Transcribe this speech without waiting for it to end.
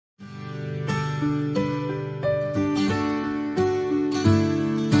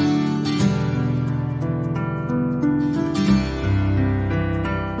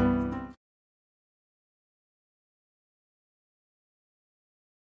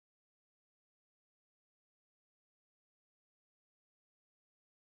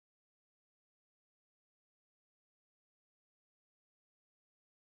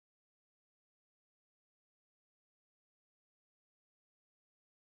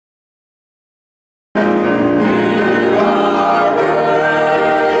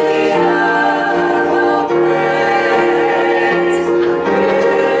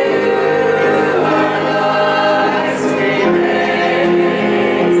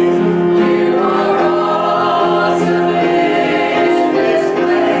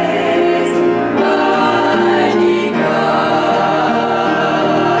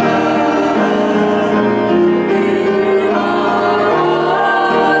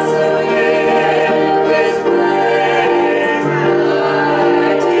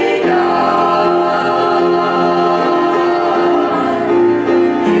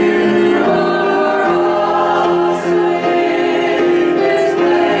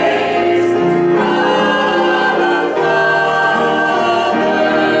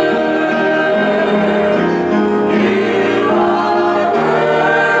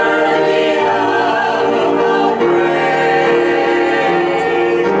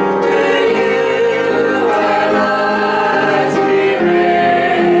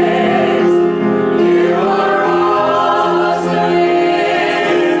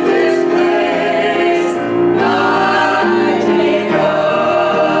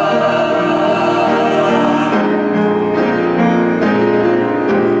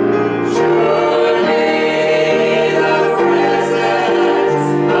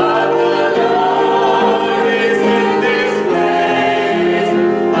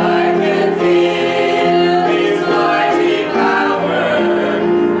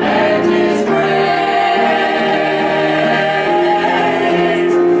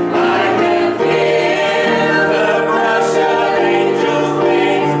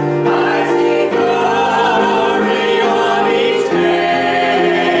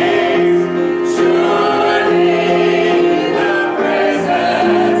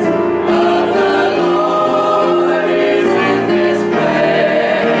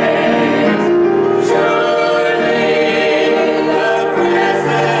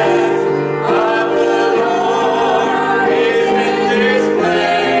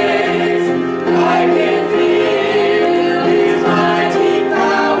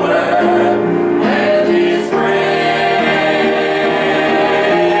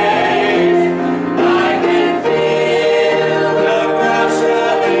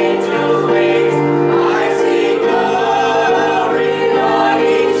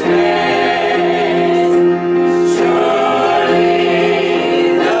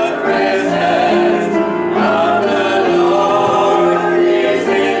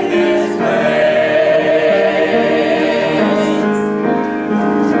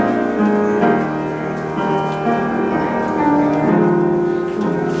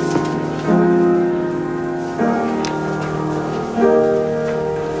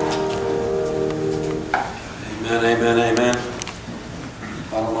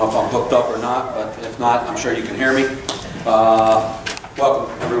I'm sure you can hear me.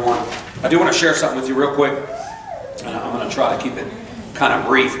 Welcome, everyone. I do want to share something with you real quick. I'm going to try to keep it kind of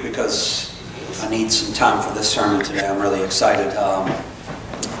brief because I need some time for this sermon today. I'm really excited.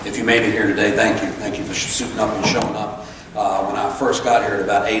 If you made it here today, thank you. Thank you for suiting up and showing up. When I first got here at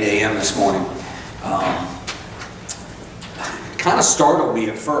about 8 a.m. this morning, it kind of startled me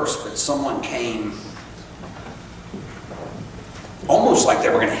at first, but someone came almost like they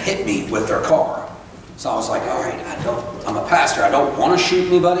were going to hit me with their car. So I was like, all right, I'm a pastor. I don't want to shoot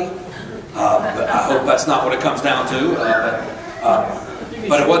anybody, but I hope that's not what it comes down to.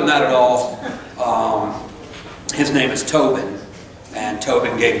 But it wasn't that at all. His name is Tobin, and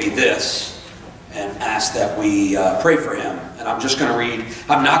Tobin gave me this and asked that we pray for him. And I'm just going to read.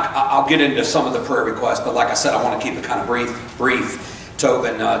 I'll get into some of the prayer requests, but like I said, I want to keep it kind of brief.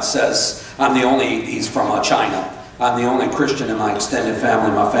 Tobin says, he's from China. I'm the only Christian in my extended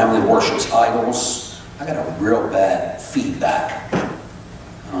family. My family worships idols. I got a real bad feedback.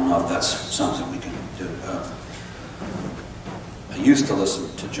 I don't know if that's something we can do. I used to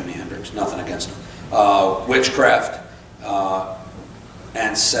listen to Jimi Hendrix, nothing against him. Witchcraft,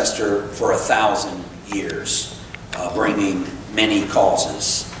 ancestor for 1,000 years, bringing many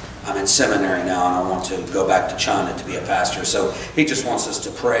causes. I'm in seminary now and I want to go back to China to be a pastor. So he just wants us to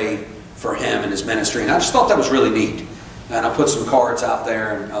pray for him and his ministry. And I just thought that was really neat. And I put some cards out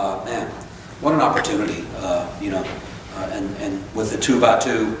there and man, what an opportunity, and with the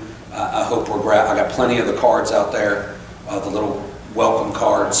 2x2, I hope I got plenty of the cards out there, the little welcome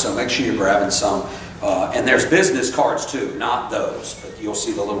cards, so make sure you're grabbing some. And there's business cards too, not those, but you'll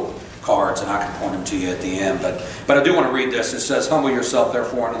see the little cards and I can point them to you at the end. But I do want to read this. It says, humble yourself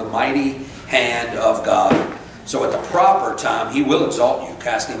therefore under the mighty hand of God. So at the proper time, he will exalt you,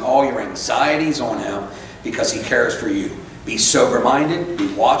 casting all your anxieties on him because he cares for you. Be sober-minded,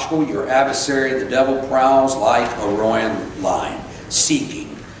 be watchful. Your adversary, the devil, prowls like a roaring lion,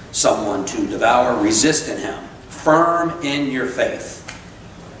 seeking someone to devour. Resist in him, firm in your faith.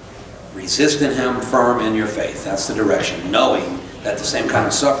 Resist in him, firm in your faith. That's the direction. Knowing that the same kind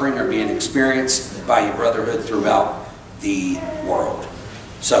of suffering are being experienced by your brotherhood throughout the world.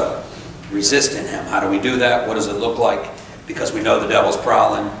 So, resist in him. How do we do that? What does it look like? Because we know the devil's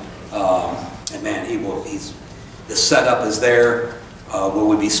prowling. And man, the setup is there. Will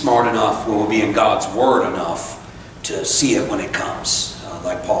we be smart enough? Will we be in God's word enough to see it when it comes?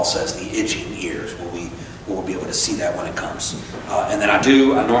 Like Paul says, the itching ears. Will we be able to see that when it comes? And then I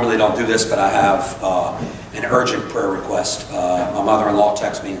normally don't do this, but I have an urgent prayer request. My mother-in-law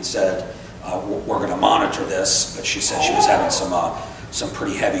texted me and said, we're going to monitor this, but she said she was having some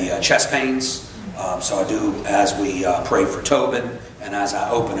pretty heavy chest pains. So I do, as we pray for Tobin and as I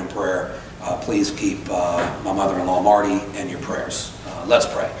open in prayer, please keep my mother-in-law Marty in your prayers. Let's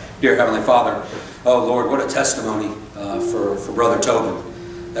pray. Dear Heavenly Father, oh Lord, what a testimony for Brother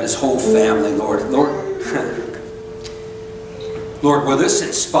Tobin, that his whole family, Lord, Lord, will this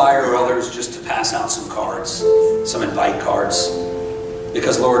inspire others just to pass out some cards, some invite cards?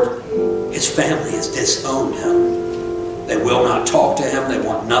 Because Lord, his family has disowned him. They will not talk to him. They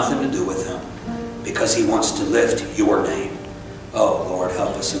want nothing to do with him because he wants to lift your name. Oh Lord,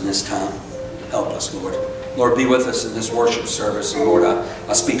 help us in this time. Help us, Lord. Lord, be with us in this worship service. And Lord,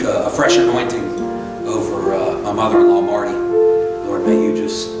 I speak a fresh anointing over my mother-in-law, Marty. Lord, may you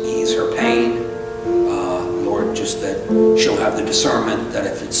just ease her pain. Lord, just that she'll have the discernment that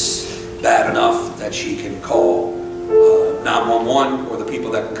if it's bad enough that she can call 911 or the people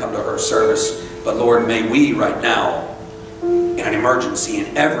that can come to her service. But Lord, may we right now, in an emergency,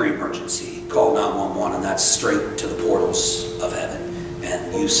 in every emergency, call 911, and that's straight to the portals of heaven.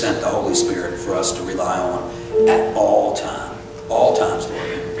 And you sent the Holy Spirit for us to rely on at all times, Lord.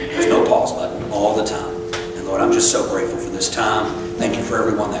 There's no pause button, all the time. And Lord, I'm just so grateful for this time. Thank you for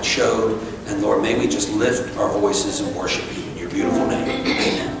everyone that showed. And Lord, may we just lift our voices and worship you in your beautiful name.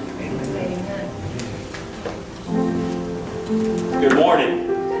 Amen. Good morning.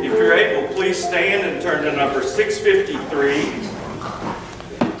 If you're able, please stand and turn to number 653.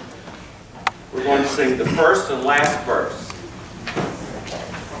 We're going to sing the first and last verse.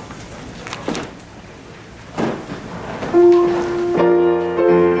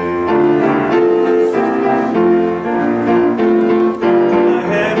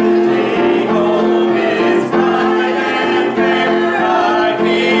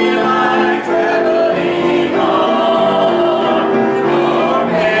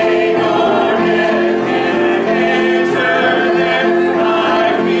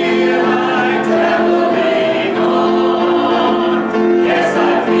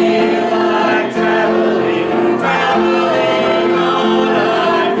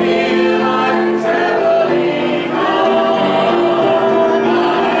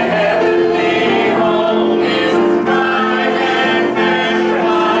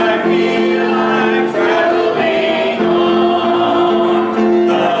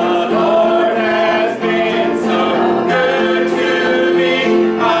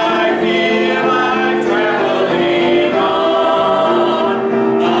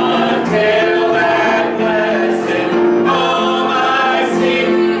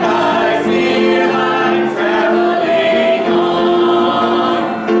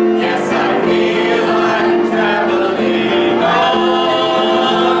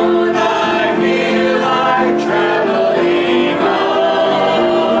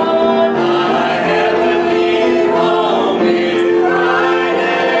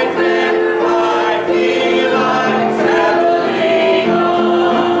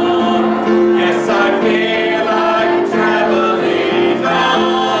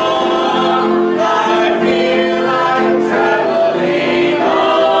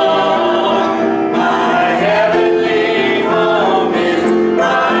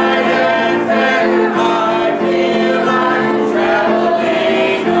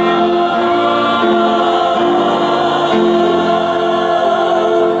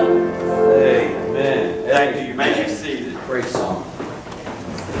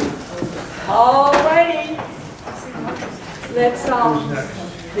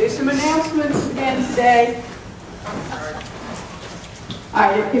 do some announcements again today. All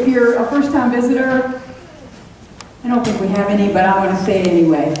right, if you're a first-time visitor, I don't think we have any, but I want to say it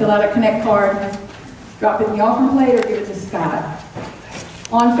anyway. Fill out a Connect card, drop it in the offering plate, or give it to Scott.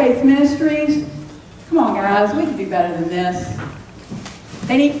 On Faith Ministries, come on guys, we can do better than this.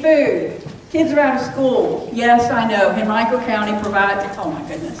 They need food. Kids are out of school. Yes, I know, Henrico County provides, oh my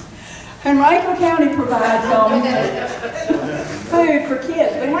goodness. Henrico County provides food for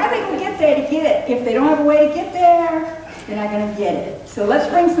kids, but how are they going to get there to get it? If they don't have a way to get there, they're not going to get it. So let's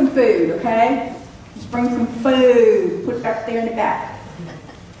bring some food, okay? Let's bring some food. Put it back there in the back.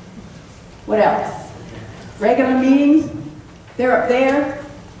 What else? Regular meetings, they're up there.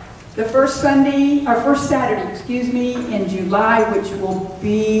 The first Saturday, excuse me, in July, which will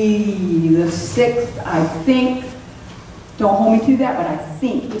be the 6th, I think. Don't hold me to that, but I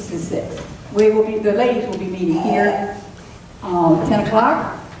think it's the 6th. The ladies will be meeting here 10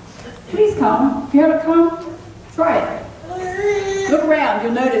 o'clock. Please come. If you haven't come, try it. Look around,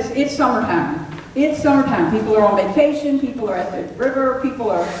 you'll notice it's summertime. It's summertime. People are on vacation, people are at the river,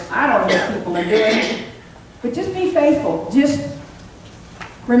 people are, I don't know what people are doing. But just be faithful. Just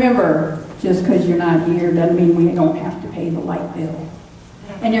remember, just because you're not here doesn't mean we don't have to pay the light bill.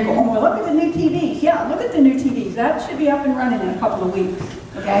 And you're going, oh, well, look at the new TVs. Yeah, look at the new TVs. That should be up and running in a couple of weeks,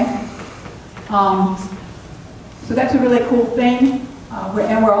 okay? So that's a really cool thing.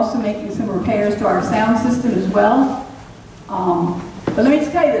 And we're also making some repairs to our sound system as well. But let me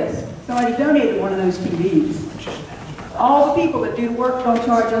just tell you this. Somebody donated one of those TVs. All the people that do the work don't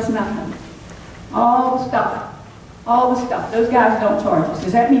charge us nothing. All the stuff. Those guys don't charge us.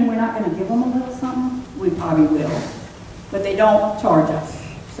 Does that mean we're not going to give them a little something? We probably will. But they don't charge us.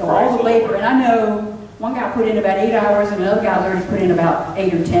 So all the labor, and I know one guy put in about 8 hours and another guy's already put in about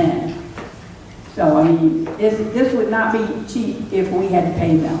 8 or 10. So, I mean, this would not be cheap if we had to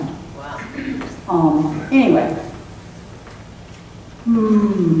pay them. Wow. Anyway.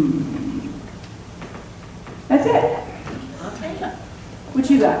 That's it. Okay. What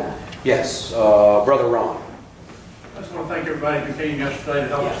you got? Yes, Brother Ron. I just want to thank everybody who came yesterday to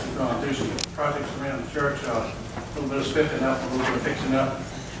help us do some projects around the church. A little bit of spiffing up, a little bit of fixing up.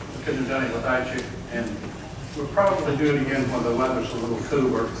 We couldn't have done it without you. And we'll probably do it again when the weather's a little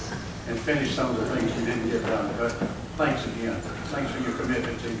cooler and finish some of the things we didn't get done. But thanks again. Thanks for your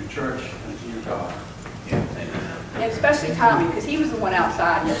commitment to your church and to your God. And especially Tommy, because he was the one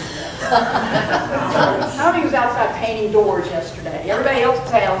outside yesterday. Tommy was outside painting doors yesterday. Everybody else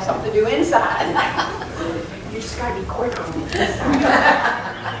had something to do inside. You just got to be quick on the inside.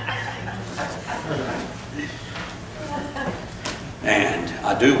 And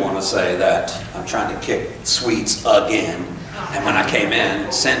I do want to say that I'm trying to kick sweets again. And when I came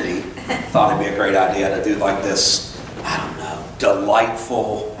in, Cindy thought it'd be a great idea to do like this, I don't know,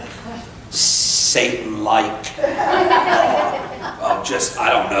 delightful, Satan-like, just, I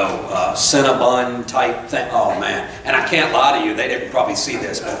don't know, Cinnabon type thing. Oh man. And I can't lie to you, they didn't probably see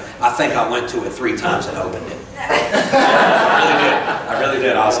this, but I think I went to it 3 times and opened it. I really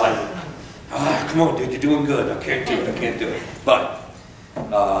did. I was like, oh, come on, dude, you're doing good. I can't do it. But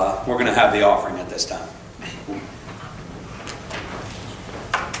we're going to have the offering at this time.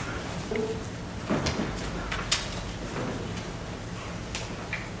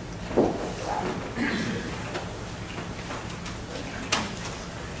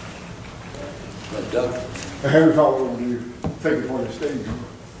 Doug. Heavenly Father, Lord, we thank you for this day.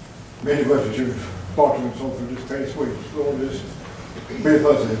 Many blessings you've brought to us over this past week. Lord, just be with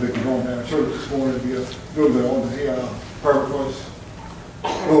us as we can go on down service this morning, be a little bit on the prayer requests.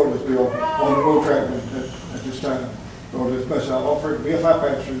 Lord, let's be on the road track at this time. Lord, let's bless our offering. Be a flat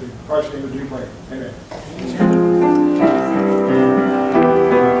pastor. In Christ's name we do pray. Amen.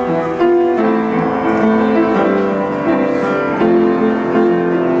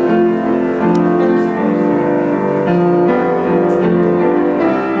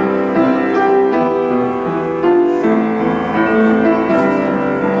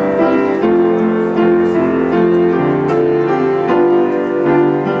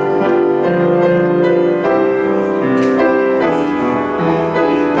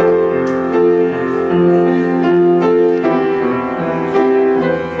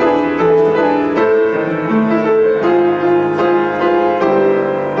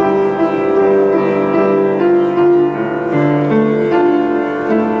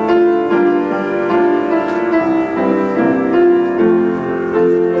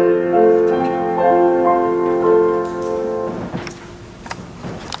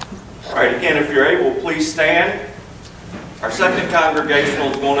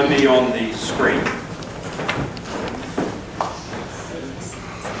 Congregational is going to be on the screen.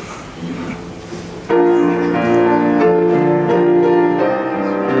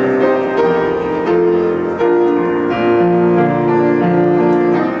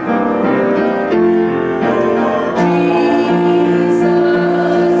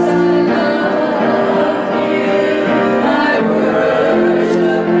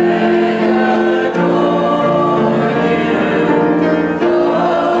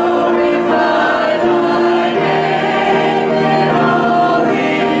 Glory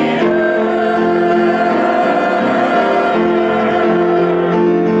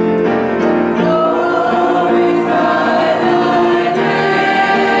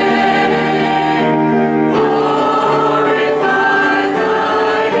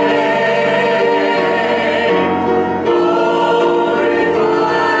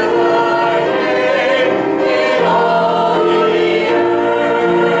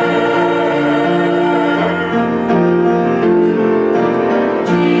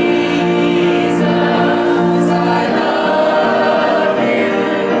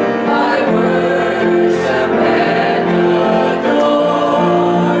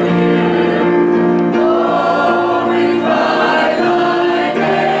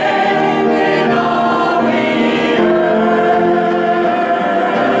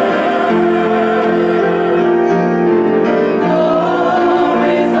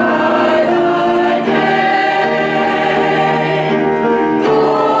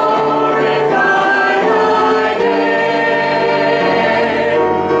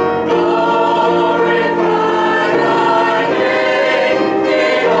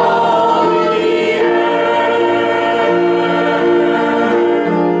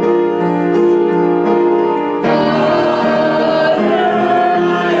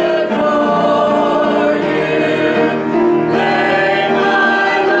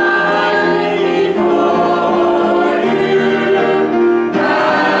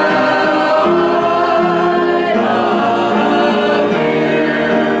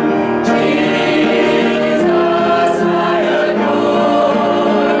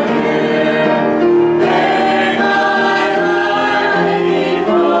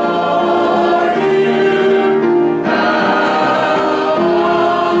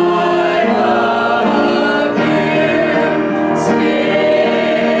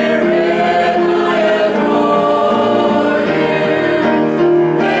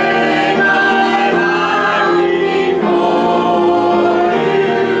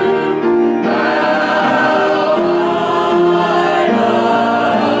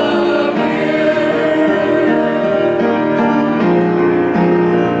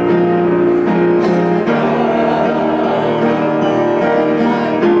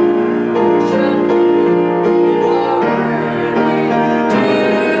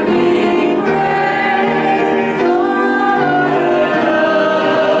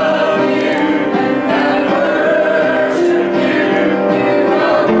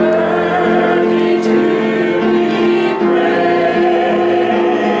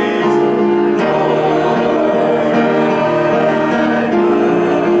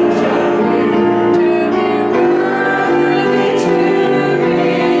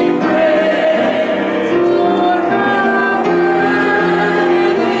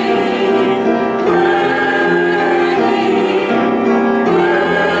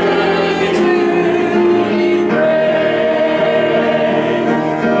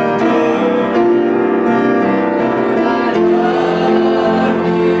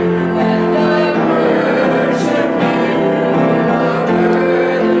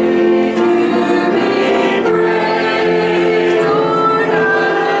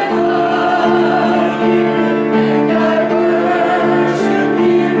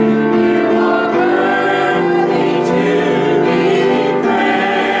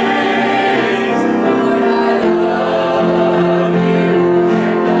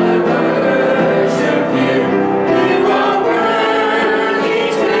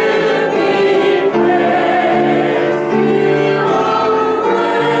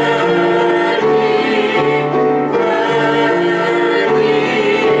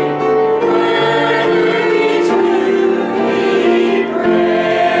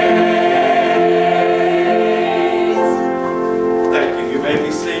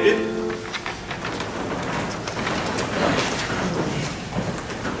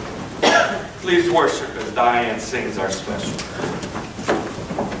worship as Diane sings our special.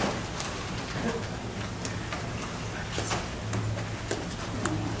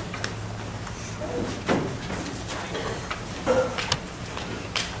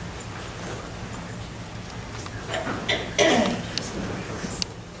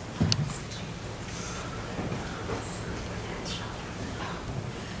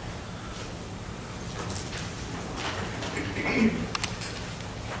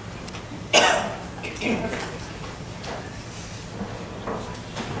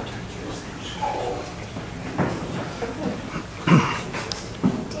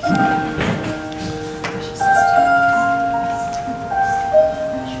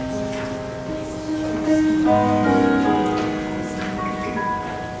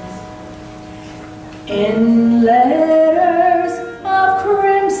 In letters of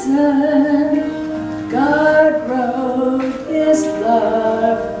crimson, God wrote His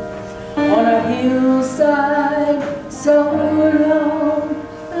love on a hillside so long,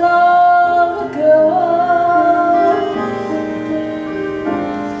 long ago.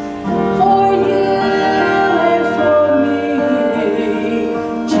 For you and for me,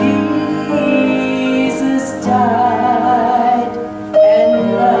 Jesus died, and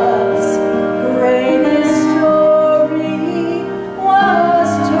love's greatest story was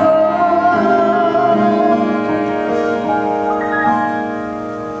told.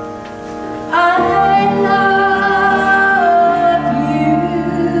 I love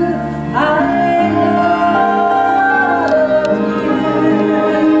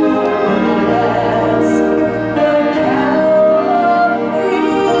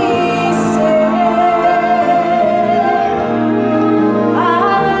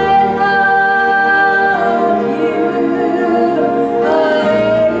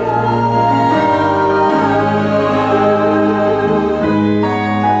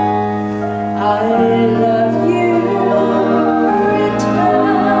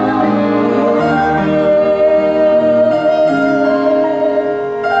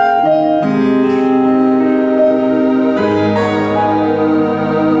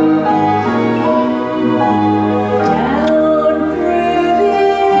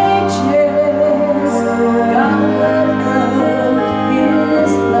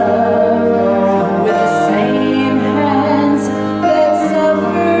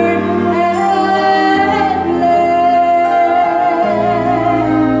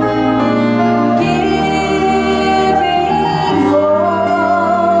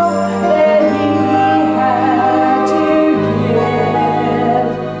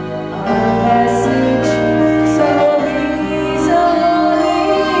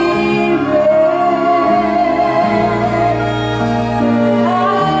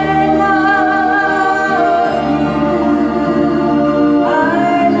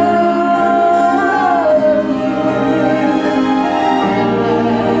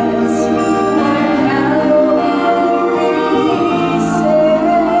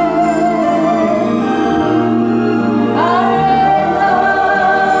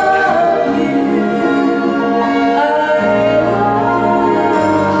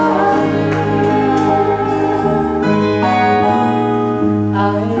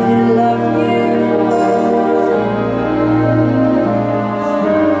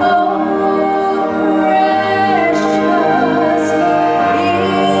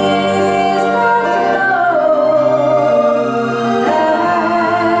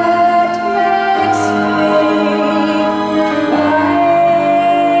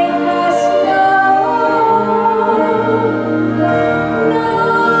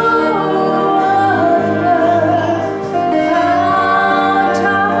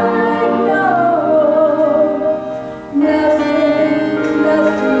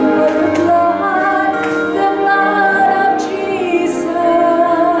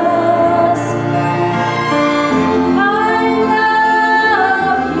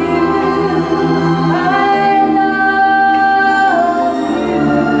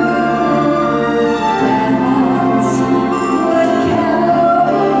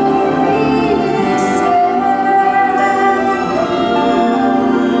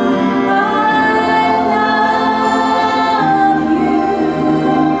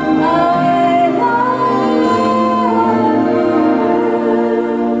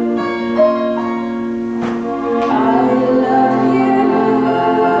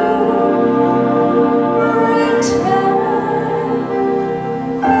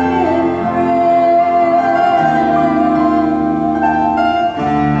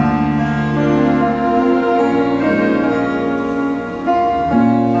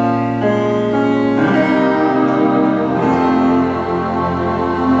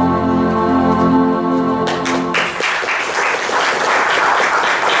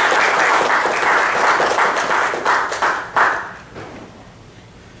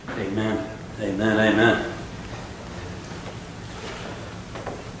Amen. Amen. Amen.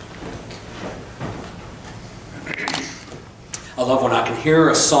 I love when I can hear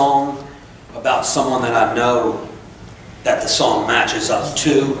a song about someone that I know that the song matches up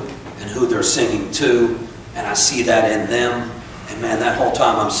to and who they're singing to, and I see that in them. And man, that whole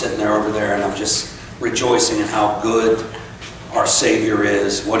time I'm sitting there over there and I'm just rejoicing in how good our Savior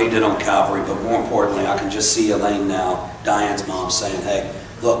is, what He did on Calvary. But more importantly, I can just see Elaine now, Diane's mom, saying, hey,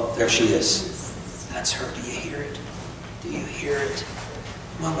 look, there she is. That's her. Do you hear it? Do you hear it?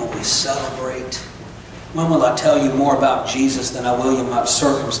 When will we celebrate? When will I tell you more about Jesus than I will you my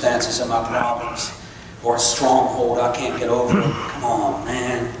circumstances and my problems? Or a stronghold I can't get over? Come on,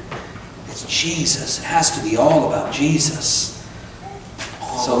 man. It's Jesus. It has to be all about Jesus.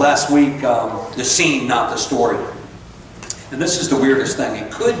 So last week, the scene, not the story. And this is the weirdest thing.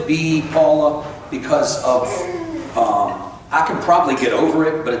 It could be, Paula, because of, I can probably get over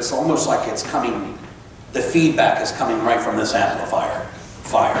it, but it's almost like it's coming, the feedback is coming right from this amplifier.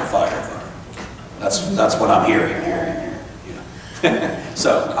 Fire, fire, fire. That's what I'm hearing. You know.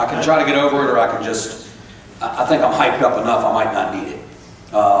 So I can try to get over it, or I can just, I think I'm hyped up enough, I might not need it.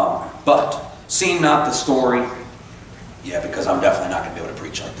 But scene, not the story. Yeah, because I'm definitely not going to be able to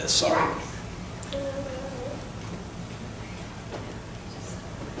preach like this. Sorry.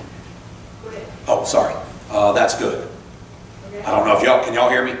 Oh, sorry. That's good. I don't know if y'all, can y'all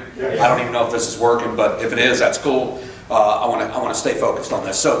hear me? I don't even know if this is working, but if it is, that's cool. I want to stay focused on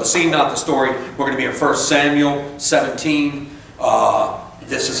this. So the scene, not the story. We're going to be in 1 Samuel 17.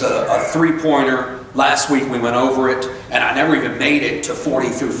 This is a three-pointer. Last week we went over it, and I never even made it to 40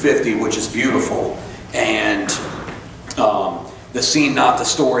 through 50, which is beautiful. And the scene, not the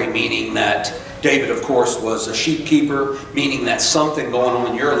story, meaning that David, of course, was a sheep keeper, meaning that something going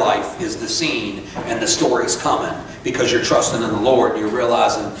on in your life is the scene, and the story's coming because you're trusting in the Lord. You're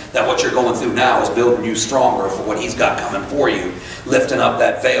realizing that what you're going through now is building you stronger for what He's got coming for you, lifting up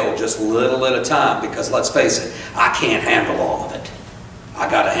that veil just little at a time, because let's face it, I can't handle all of it. I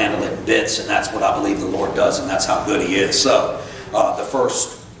got to handle it in bits, and that's what I believe the Lord does, and that's how good He is. So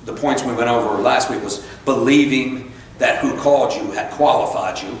the points we went over last week was believing that who called you had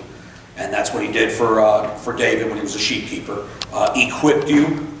qualified you. And that's what He did for David when he was a sheep keeper. Equipped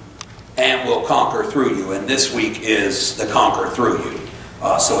you and will conquer through you. And this week is the conquer through you.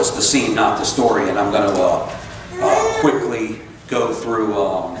 So it's the scene, not the story. And I'm going to quickly go through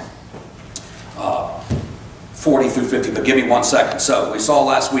 40 through 50. But give me 1 second. So we saw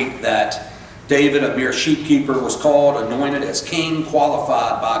last week that David, a mere sheep keeper, was called, anointed as king,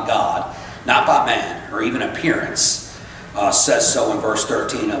 qualified by God, not by man or even appearance. Says so in verse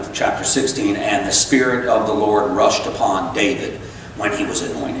 13 of chapter 16, and the Spirit of the Lord rushed upon David when he was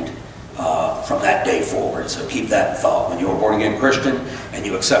anointed from that day forward. So keep that in thought. When you're a born-again Christian and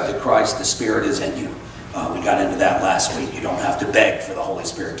you accepted Christ, the Spirit is in you. We got into that last week. You don't have to beg for the Holy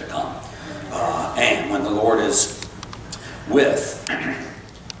Spirit to come. And when the Lord is with,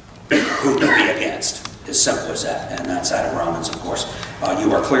 who can be against? As simple as that. And that's out of Romans, of course.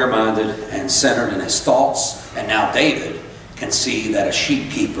 You are clear-minded and centered in His thoughts. And now David can see that that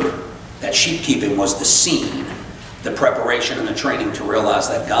sheepkeeping was the scene, the preparation and the training to realize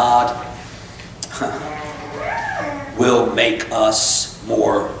that God will make us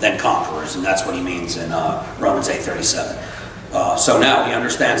more than conquerors. And that's what He means in Romans 8:37. So now he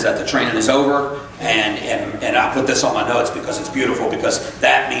understands that the training is over. And I put this on my notes because it's beautiful, because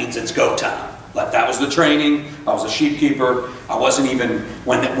that means it's go time. Like, that was the training. I was a sheep keeper. I wasn't even,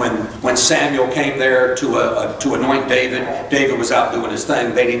 when Samuel came there to anoint David, David was out doing his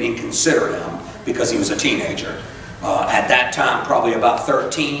thing. They didn't even consider him because he was a teenager. At that time, probably about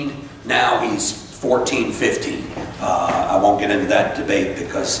 13. Now he's 14, 15. I won't get into that debate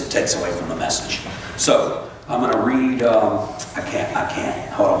because it takes away from the message. So I'm going to read, I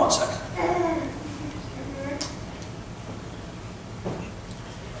can't. Hold on 1 second.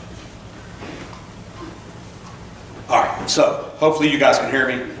 All right, so hopefully you guys can hear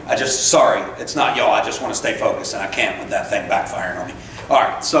me. Sorry, it's not y'all. I just want to stay focused, and I can't with that thing backfiring on me. All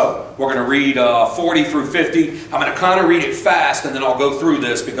right, so we're going to read 40 through 50. I'm going to kind of read it fast, and then I'll go through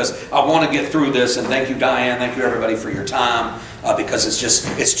this because I want to get through this. And thank you, Diane. Thank you, everybody, for your time, because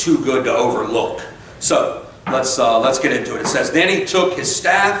it's too good to overlook. So let's get into it. It says, then he took his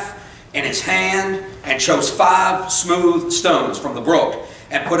staff in his hand and chose 5 smooth stones from the brook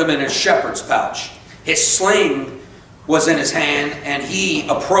and put them in his shepherd's pouch. His sling was in his hand, and he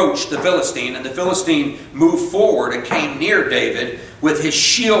approached the Philistine, and the Philistine moved forward and came near David with his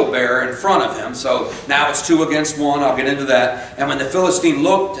shield bearer in front of him. So now it's 2 against 1. I'll get into that. And when the Philistine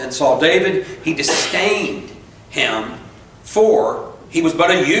looked and saw David, he disdained him, for He was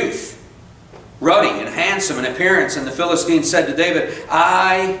but a youth, ruddy and handsome in appearance. And the Philistine said to David,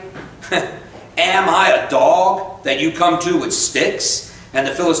 am I a dog that you come to with sticks? And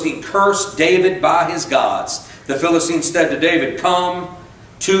the Philistine cursed David by his gods. The Philistine said to David, come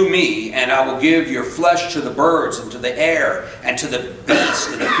to me, and I will give your flesh to the birds and to the air and to the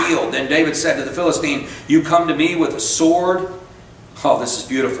beasts of the field. Then David said to the Philistine, you come to me with a sword. Oh, this is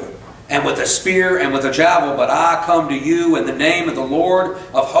beautiful. And with a spear and with a javelin, but I come to you in the name of the Lord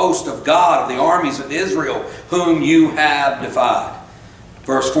of hosts, of God, of the armies of Israel, whom you have defied.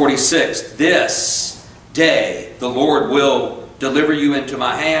 Verse 46, this day the Lord will deliver you into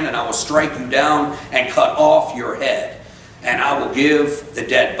my hand, and I will strike you down and cut off your head. And I will give the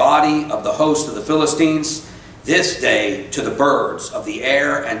dead body of the host of the Philistines this day to the birds of the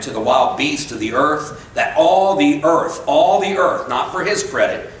air and to the wild beasts of the earth, that all the earth, not for his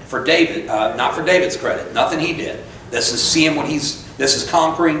credit, for David, not for David's credit, nothing he did. This is seeing this is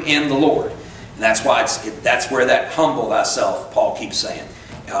conquering in the Lord. And that's why that's where that humble thyself, Paul keeps saying,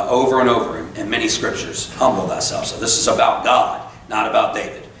 over and over in many scriptures, humble thyself. So this is about God, not about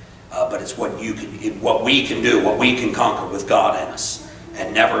David. But it's what we can do, what we can conquer with God in us,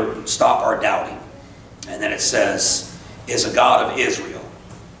 and never stop our doubting. And then it says, is a God of Israel.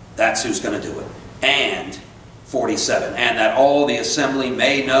 That's who's going to do it. And 47, and that all the assembly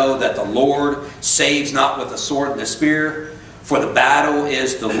may know that the Lord saves not with the sword and the spear, for the battle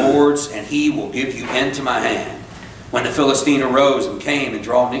is the Lord's, and he will give you into my hand. When the Philistine arose and came and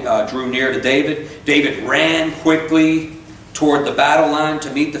drew near to David, David ran quickly toward the battle line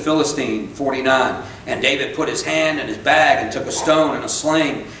to meet the Philistine. 49. And David put his hand in his bag and took a stone and a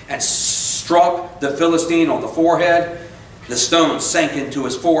sling and struck the Philistine on the forehead. The stone sank into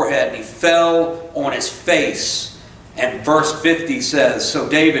his forehead and he fell on his face. And verse 50 says, so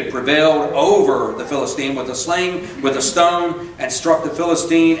David prevailed over the Philistine with a sling, with a stone, and struck the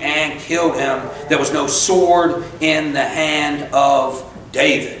Philistine and killed him. There was no sword in the hand of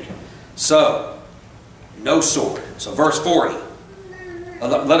David. So, no sword. So verse 40.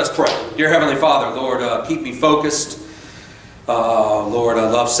 Let us pray. Dear Heavenly Father, Lord, keep me focused. Lord, I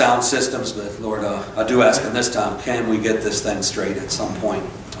love sound systems, but Lord, I do ask in this time, can we get this thing straight at some point?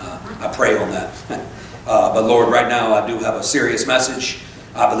 I pray on that. But Lord, right now I do have a serious message.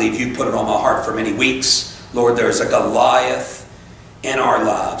 I believe you put it on my heart for many weeks. Lord, there's a Goliath in our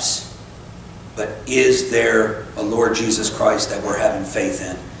lives. But is there a Lord Jesus Christ that we're having faith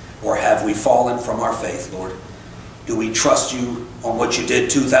in? Or have we fallen from our faith, Lord? Do we trust you on what you did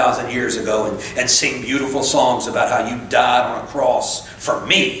 2,000 years ago and sing beautiful songs about how you died on a cross for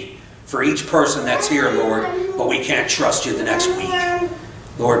me, for each person that's here, Lord, but we can't trust you the next week?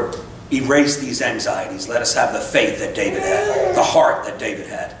 Lord, erase these anxieties. Let us have the faith that David had, the heart that David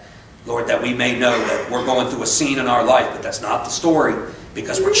had. Lord, that we may know that we're going through a scene in our life, but that's not the story,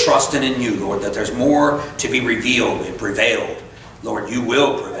 because we're trusting in you, Lord, that there's more to be revealed and prevailed. Lord, you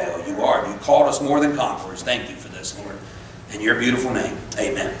will prevail. You are. You called us more than conquerors. Thank you for this, Lord. In your beautiful name,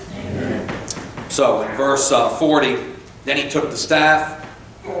 amen. Amen. So in verse 40, then he took the staff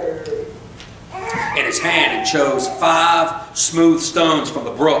in his hand and chose 5 smooth stones from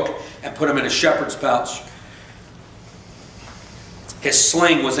the brook and put them in a shepherd's pouch. His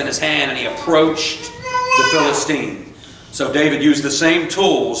sling was in his hand and he approached the Philistine. So David used the same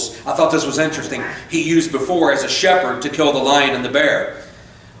tools. I thought this was interesting. He used before as a shepherd to kill the lion and the bear.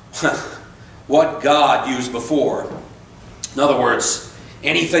 What God used before. In other words,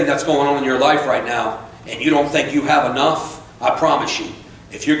 anything that's going on in your life right now and you don't think you have enough, I promise you,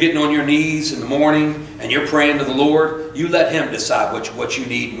 if you're getting on your knees in the morning and you're praying to the Lord, you let him decide what you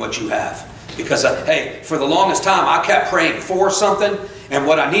need and what you have. Because, hey, for the longest time, I kept praying for something, and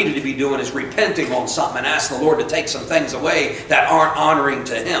what I needed to be doing is repenting on something and ask the Lord to take some things away that aren't honoring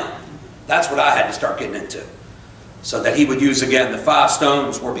to him. That's what I had to start getting into. So that he would use, again, the 5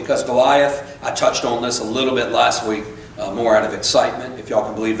 stones were because Goliath, I touched on this a little bit last week, more out of excitement, if y'all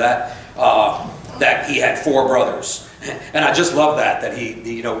can believe that, that he had 4 brothers. And I just love that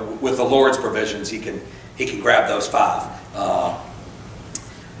he, you know, with the Lord's provisions, he can grab those 5.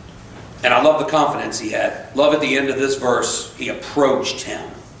 And I love the confidence he had. Love at the end of this verse, he approached him.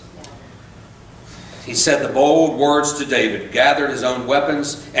 He said the bold words to David, gathered his own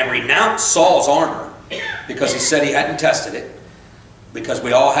weapons, and renounced Saul's armor, because he said he hadn't tested it, because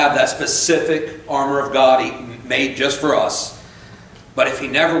we all have that specific armor of God he made just for us. But if he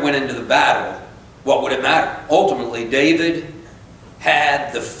never went into the battle, what would it matter? Ultimately, David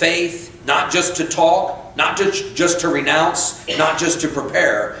had the faith not just to talk, not just to renounce, not just to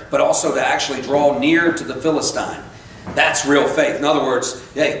prepare, but also to actually draw near to the Philistine. That's real faith. In other words,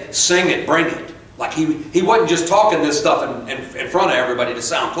 hey, sing it, bring it. Like he wasn't just talking this stuff in front of everybody to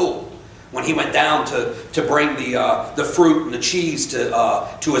sound cool. When he went down to bring the fruit and the cheese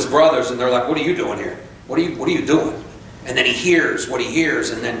to his brothers, and they're like, "What are you doing here? What are you doing?" And then he hears what he hears,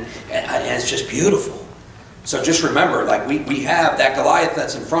 and it's just beautiful. So just remember, like we have that Goliath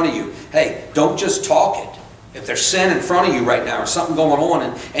that's in front of you. Hey, don't just talk it. If there's sin in front of you right now or something going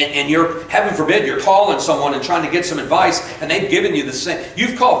on and you're, heaven forbid, you're calling someone and trying to get some advice and they've given you the same.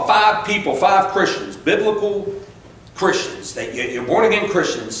 You've called 5 people, 5 Christians, biblical Christians, that you're born again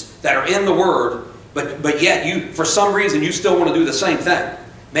Christians that are in the Word, but yet you, for some reason, you still want to do the same thing.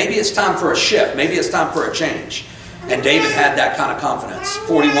 Maybe it's time for a shift. Maybe it's time for a change. And David had that kind of confidence.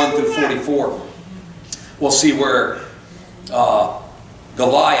 41 through 44. We'll see where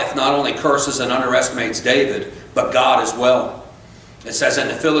Goliath not only curses and underestimates David, but God as well. It says, "And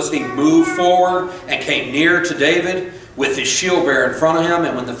the Philistine moved forward and came near to David with his shield bearer in front of him.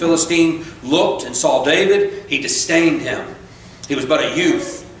 And when the Philistine looked and saw David, he disdained him. He was but a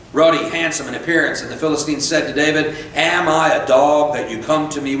youth, ruddy, handsome in appearance. And the Philistine said to David, 'Am I a dog that you come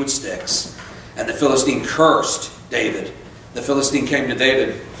to me with sticks?' And the Philistine cursed David. The Philistine came to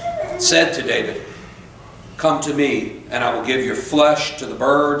David, said to David, 'Come to me, and I will give your flesh to the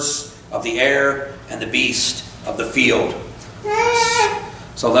birds of the air and the beasts of the field.'"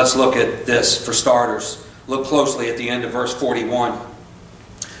 So let's look at this for starters. Look closely at the end of verse 41.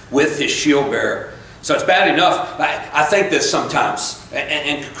 With his shield bearer. So it's bad enough. I think this sometimes,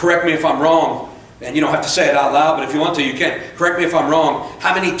 and correct me if I'm wrong, and you don't have to say it out loud, but if you want to, you can. Correct me if I'm wrong.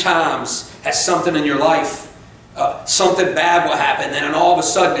 How many times has something in your life, something bad will happen, and then all of a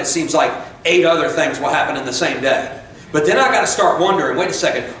sudden it seems like 8 other things will happen in the same day? But then I got to start wondering, wait a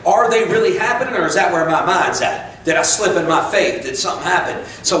second, are they really happening, or is that where my mind's at? Did I slip in my faith? Did something happen?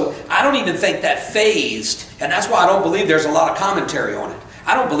 So I don't even think that phased, and that's why I don't believe there's a lot of commentary on it.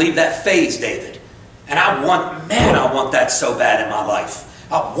 I don't believe that phased David. And I want that so bad in my life.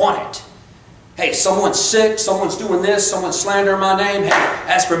 I want it. Hey, someone's sick, someone's doing this, someone's slandering my name. Hey,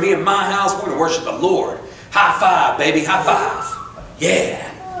 as for me and my house, we're going to worship the Lord. High five, baby, high five. Yeah.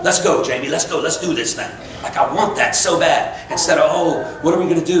 Let's go, Jamie. Let's go. Let's do this thing. Like, I want that so bad. Instead of, oh, what are we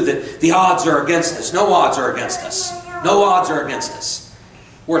going to do? The odds are against us. No odds are against us. No odds are against us.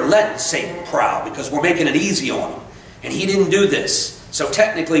 We're letting Satan prowl because we're making it easy on him. And he didn't do this. So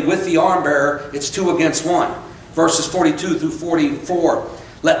technically, with the arm bearer, it's 2 against 1. Verses 42 through 44.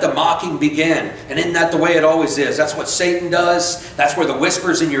 Let the mocking begin. And isn't that the way it always is? That's what Satan does. That's where the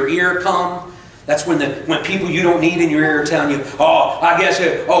whispers in your ear come. That's when people you don't need in your ear are telling you, oh,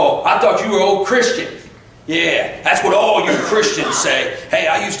 I thought you were old Christian. Yeah, that's what all you Christians say. Hey,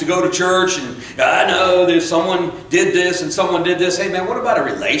 I used to go to church, and I know there's someone did this and someone did this. Hey, man, what about a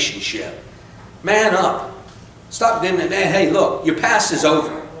relationship? Man up. Stop getting it, man. Hey, look, your past is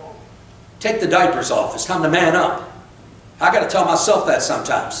over. Take the diapers off. It's time to man up. I got to tell myself that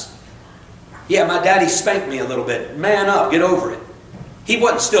sometimes. Yeah, my daddy spanked me a little bit. Man up. Get over it. He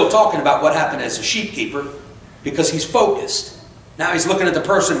wasn't still talking about what happened as a sheep keeper because he's focused. Now he's looking at the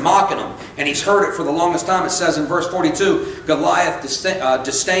person mocking him, and he's heard it for the longest time. It says in verse 42, Goliath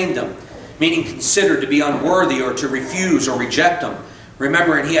disdained him, meaning considered to be unworthy or to refuse or reject him.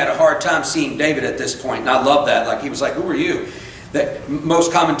 Remembering he had a hard time seeing David at this point, and I love that. Like, he was like, who are you? That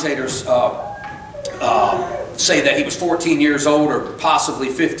most commentators say that he was 14 years old or possibly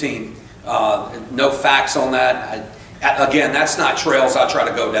 15. No facts on that. Again, that's not trails I try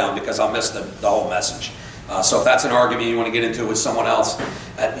to go down because I'll miss the whole message. So if that's an argument you want to get into with someone else,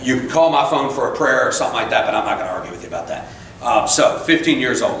 you can call my phone for a prayer or something like that, but I'm not going to argue with you about that. So 15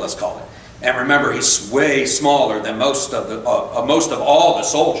 years old, let's call it. And remember, he's way smaller than most of all the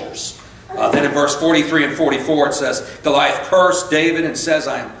soldiers. Then in verse 43 and 44 it says, Goliath cursed David and says,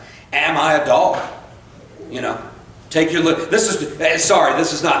 am I a dog? You know. Take your look. This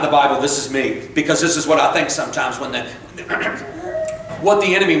is not in the Bible. This is me, because this is what I think sometimes when what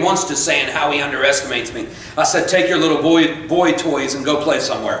the enemy wants to say and how he underestimates me. I said, take your little boy toys and go play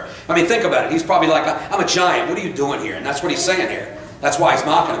somewhere. I mean, think about it. He's probably like, I'm a giant. What are you doing here? And that's what he's saying here. That's why he's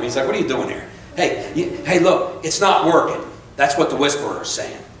mocking him. He's like, what are you doing here? Hey, look, it's not working. That's what the whisperer is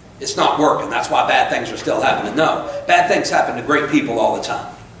saying. It's not working. That's why bad things are still happening. No, bad things happen to great people all the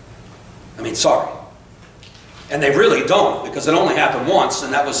time. I mean, sorry. And they really don't, because it only happened once,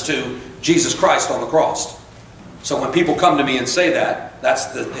 and that was to Jesus Christ on the cross. So when people come to me and say that, that's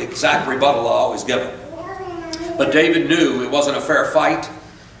the exact rebuttal I always give them. But David knew it wasn't a fair fight,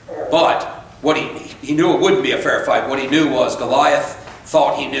 but what he knew it wouldn't be a fair fight. What he knew was Goliath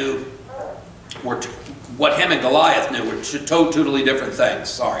thought he knew what him and Goliath knew were totally different things.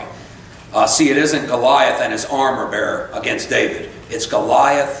 Sorry. See, it isn't Goliath and his armor bearer against David. It's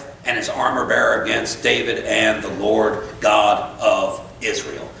Goliath and his armor bearer against David and the Lord God of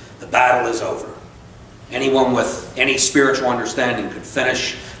Israel. The battle is over. Anyone with any spiritual understanding could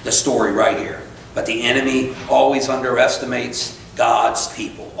finish the story right here. But the enemy always underestimates God's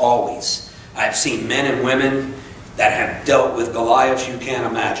people. Always. I've seen men and women that have dealt with Goliaths you can't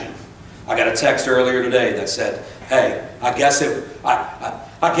imagine. I got a text earlier today that said, hey, I guess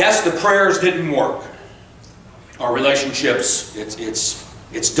the prayers didn't work. Our relationships,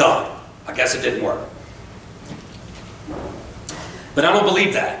 it's done. I guess it didn't work. But I don't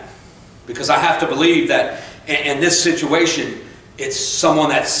believe that. Because I have to believe that in this situation, it's someone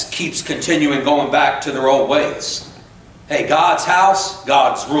that keeps continuing going back to their old ways. Hey, God's house,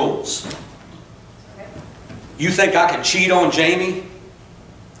 God's rules. You think I can cheat on Jamie?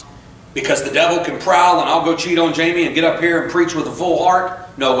 Because the devil can prowl and I'll go cheat on Jamie and get up here and preach with a full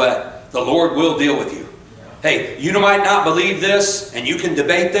heart? No way. The Lord will deal with you. Hey, you might not believe this, and you can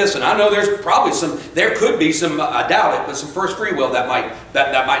debate this, and I know there's probably there could be some, I doubt it, but some first free will that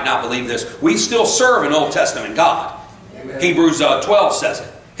might not believe this. We still serve an Old Testament God. Amen. Hebrews 12 says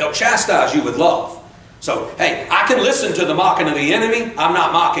it. He'll chastise you with love. So, hey, I can listen to the mocking of the enemy. I'm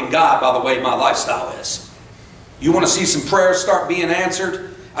not mocking God by the way my lifestyle is. You want to see some prayers start being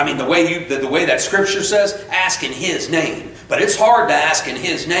answered? I mean, the way that Scripture says, ask in His name. But it's hard to ask in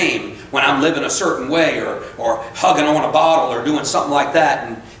His name when I'm living a certain way or hugging on a bottle or doing something like that.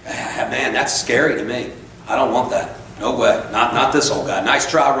 And man, that's scary to me. I don't want that. No way. Not this old guy. Nice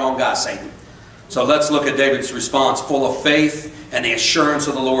try, wrong guy, Satan. So let's look at David's response, full of faith and the assurance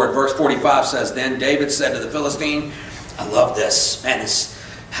of the Lord. Verse 45 says, Then David said to the Philistine, I love this. Man,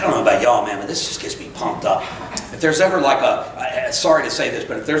 I don't know about y'all, man, but this just gets me pumped up. If there's ever like sorry to say this,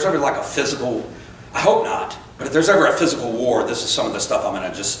 but if there's ever like a physical, I hope not, but if there's ever a physical war, this is some of the stuff I'm going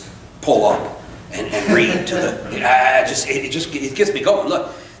to just pull up and read to the, it gets me going.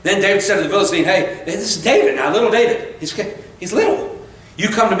 Look, then David said to the Philistine, hey, this is David now, little David. He's little. You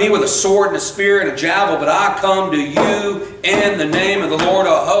come to me with a sword and a spear and a javelin, but I come to you in the name of the Lord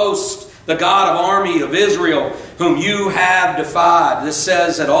of hosts, the God of army of Israel, whom you have defied. This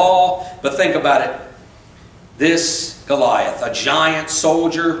says it all, but think about it. This Goliath, a giant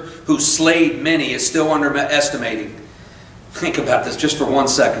soldier who slayed many, is still underestimating. Think about this just for 1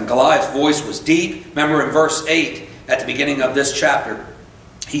 second. Goliath's voice was deep. Remember in verse 8 at the beginning of this chapter,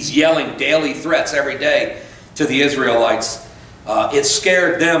 he's yelling daily threats every day to the Israelites. It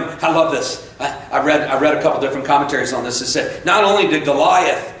scared them. I love this. I read a couple different commentaries on this. It said, not only did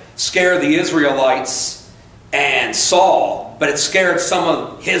Goliath scare the Israelites and Saul, but it scared some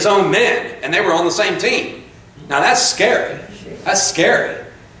of his own men, and they were on the same team. Now that's scary. That's scary.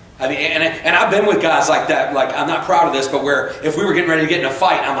 I mean, and I've been with guys like that. Like, I'm not proud of this, but where if we were getting ready to get in a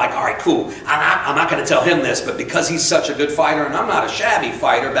fight, I'm like, all right, cool. I'm not going to tell him this, but because he's such a good fighter, and I'm not a shabby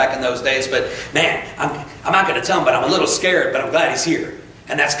fighter back in those days, but man, I'm not going to tell him, but I'm a little scared, but I'm glad he's here.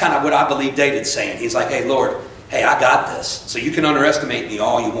 And that's kind of what I believe David's saying. He's like, hey, Lord, hey, I got this. So you can underestimate me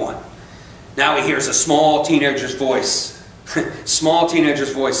all you want. Now he hears a small teenager's voice. Small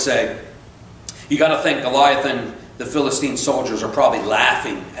teenager's voice say, you got to think Goliath and the Philistine soldiers are probably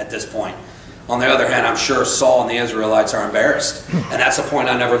laughing at this point. On the other hand, I'm sure Saul and the Israelites are embarrassed. And that's a point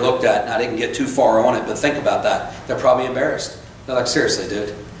I never looked at, and I didn't get too far on it, but think about that. They're probably embarrassed. They're like, seriously,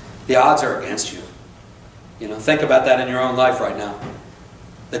 dude, the odds are against you. You know, think about that in your own life right now.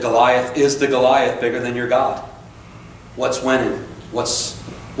 The Goliath bigger than your God? What's winning? What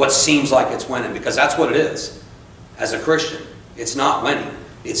seems like it's winning? Because that's what it is. As a Christian, it's not winning.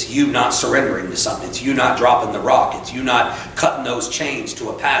 It's you not surrendering to something. It's you not dropping the rock. It's you not cutting those chains to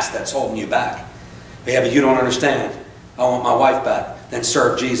a past that's holding you back. Yeah, but you don't understand. I want my wife back. Then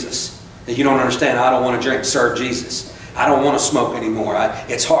serve Jesus. You don't understand. I don't want to drink. Serve Jesus. I don't want to smoke anymore.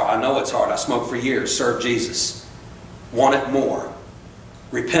 It's hard. I know it's hard. I smoked for years. Serve Jesus. Want it more.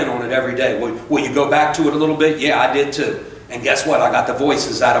 Repent on it every day. Will you go back to it a little bit? Yeah, I did too. And guess what? I got the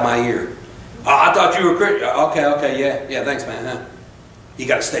voices out of my ear. Oh, I thought you were Christian. Okay, yeah, thanks, man. Huh? You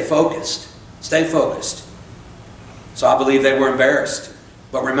got to stay focused. Stay focused. So I believe they were embarrassed.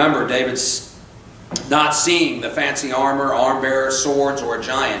 But remember, David's not seeing the fancy armor, arm bearers, swords, or a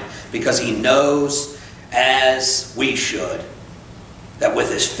giant, because he knows, as we should, that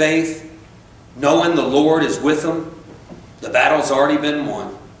with his faith, knowing the Lord is with him, the battle's already been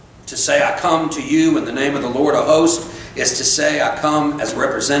won. To say, I come to you in the name of the Lord of hosts, is to say, I come as a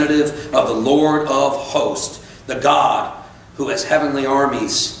representative of the Lord of hosts, the God who has heavenly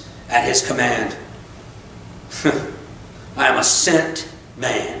armies at his command. I am a sent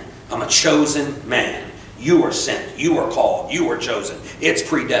man. I'm a chosen man. You are sent. You are called. You are chosen. It's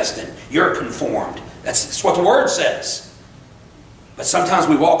predestined. You're conformed. That's what the Word says. But sometimes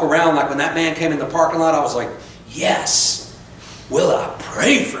we walk around like when that man came in the parking lot, I was like, yes, will I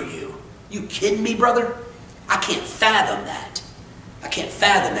pray for you? You kidding me, brother? I can't fathom that. I can't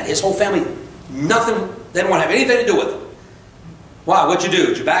fathom that. His whole family, nothing, they don't want to have anything to do with him. Why? What'd you do?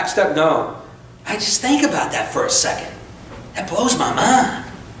 Did you backstep? No. I just think about that for a second. That blows my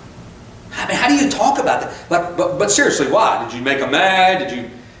mind. I mean, how do you talk about that? Like, but seriously, why? Did you make them mad? Did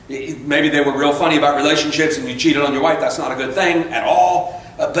you? Maybe they were real funny about relationships and you cheated on your wife. That's not a good thing at all.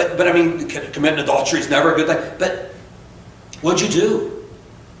 But I mean, committing adultery is never a good thing. But what'd you do?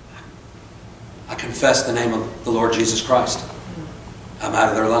 I confessed the name of the Lord Jesus Christ. I'm out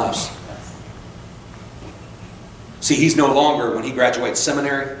of their lives. See, he's no longer, when he graduates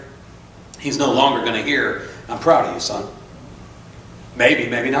seminary, he's no longer going to hear, I'm proud of you, son. Maybe,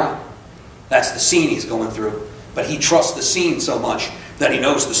 maybe not. That's the scene he's going through. But he trusts the scene so much that he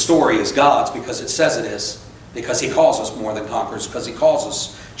knows the story is God's because it says it is. Because he calls us more than conquerors. Because he calls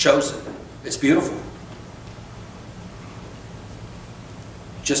us chosen. It's beautiful.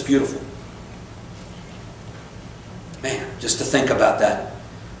 Just beautiful. Man, just to think about that,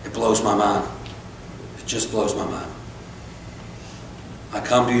 it blows my mind. It just blows my mind. I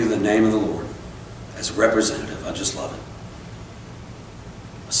come to you in the name of the Lord as a representative. I just love it.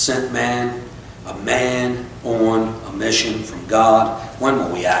 A sent man, a man on a mission from God. When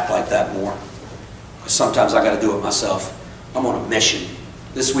will we act like that more? Because sometimes I got to do it myself. I'm on a mission.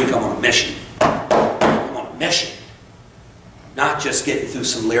 This week I'm on a mission. I'm on a mission. Not just getting through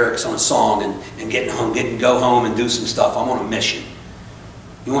some lyrics on a song and getting home, go home and do some stuff. I'm on a mission.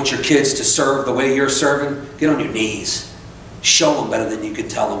 You want your kids to serve the way you're serving? Get on your knees. Show them better than you can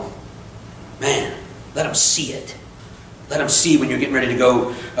tell them. Man, let them see it. Let them see when you're getting ready to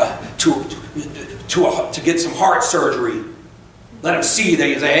go to get some heart surgery. Let them see that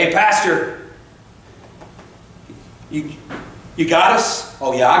you say, hey, pastor, you got us?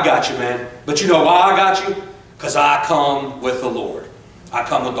 Oh, yeah, I got you, man. But you know why I got you? Because I come with the Lord. I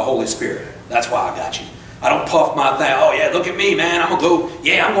come with the Holy Spirit. That's why I got you. I don't puff my thing. Oh, yeah, look at me, man. I'm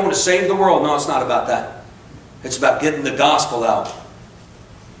going to save the world. No, it's not about that. It's about getting the gospel out.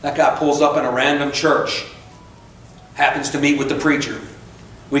 That guy pulls up in a random church. Happens to meet with the preacher.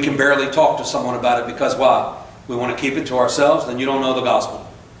 We can barely talk to someone about it because why? We want to keep it to ourselves. Then you don't know the gospel.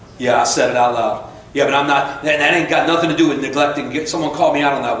 Yeah, I said it out loud. Yeah, but I'm not. That ain't got nothing to do with neglecting. Someone called me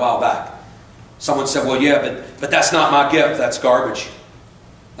out on that a while back. Someone said, well, yeah, but that's not my gift. That's garbage.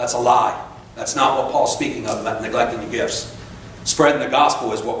 That's a lie. That's not what Paul's speaking of, about neglecting your gifts. Spreading the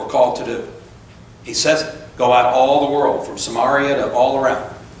gospel is what we're called to do. He says, go out all the world, from Samaria to all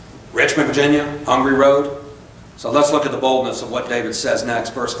around. Richmond, Virginia, Hungry Road. So let's look at the boldness of what David says next.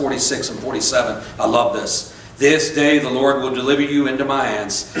 Verse 46 and 47. I love this. This day the Lord will deliver you into my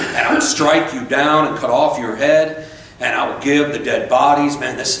hands, and I will strike you down and cut off your head, and I will give the dead bodies.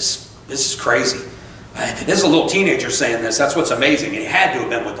 Man, this is crazy. This is a little teenager saying this. That's what's amazing. He had to have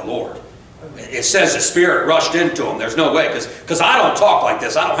been with the Lord. It says the Spirit rushed into him. There's no way, because I don't talk like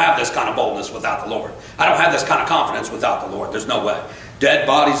this. I don't have this kind of boldness without the Lord. I don't have this kind of confidence without the Lord. There's no way. Dead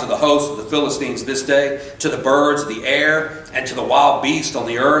bodies of the host of the Philistines this day, to the birds of the air, and to the wild beasts on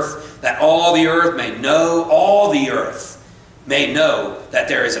the earth, that all the earth may know, that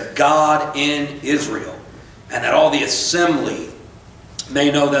there is a God in Israel, and that all the assembly may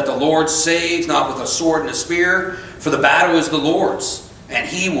know that the Lord saves, not with a sword and a spear, for the battle is the Lord's, and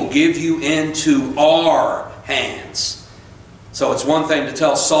he will give you into our hands. So it's one thing to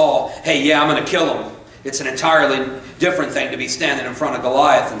tell Saul, hey, yeah, I'm going to kill him. It's an entirely different thing to be standing in front of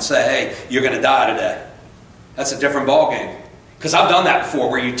Goliath and say, hey, you're going to die today. That's a different ballgame. Because I've done that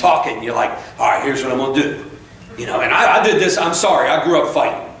before, where you talk it and you're like, all right, here's what I'm going to do. You know, and I did this. I'm sorry, I grew up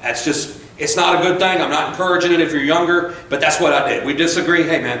fighting. That's just, it's not a good thing. I'm not encouraging it if you're younger, but that's what I did. We disagree.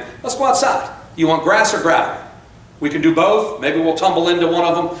 Hey, man, let's go outside. You want grass or gravel? We can do both. Maybe we'll tumble into one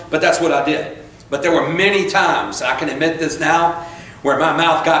of them, but that's what I did. But there were many times, I can admit this now, where my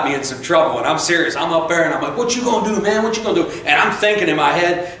mouth got me in some trouble, and I'm serious. I'm up there, and I'm like, what you gonna do, man? What you gonna do? And I'm thinking in my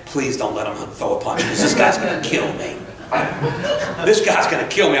head, please don't let him throw a punch, because this guy's gonna kill me. This guy's gonna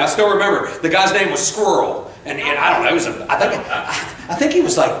kill me. I still remember, the guy's name was Squirrel, and I don't know, I think he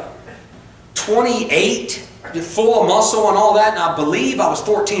was like 28, full of muscle and all that, and I believe I was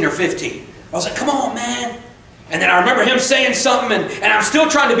 14 or 15. I was like, come on, man. And then I remember him saying something, and I'm still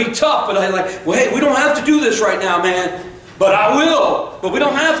trying to be tough, but I'm like, well, hey, we don't have to do this right now, man. But I will. But we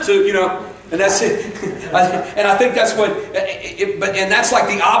don't have to, you know. And that's it. And I think that's what, and that's like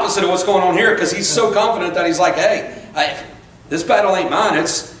the opposite of what's going on here, because he's so confident that he's like, hey, this battle ain't mine.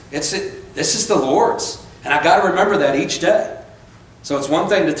 This is the Lord's. And I got to remember that each day. So it's one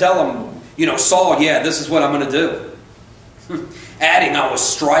thing to tell him, you know, Saul, yeah, this is what I'm going to do. adding, I will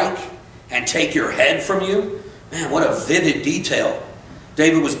strike and take your head from you. Man, what a vivid detail.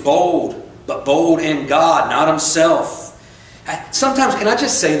 David was bold, but bold in God, not himself. Sometimes, can I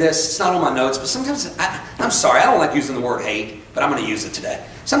just say this? It's not on my notes, but sometimes, I'm sorry, I don't like using the word hate, but I'm going to use it today.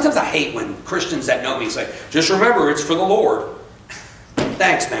 Sometimes I hate when Christians that know me say, just remember, it's for the Lord.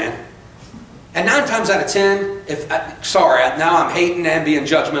 Thanks, man. And 9 times out of 10, now I'm hating and being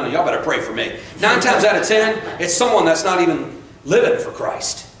judgmental. Y'all better pray for me. 9 times out of 10, it's someone that's not even living for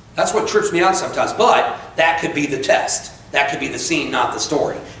Christ. That's what trips me out sometimes. But that could be the test. That could be the scene, not the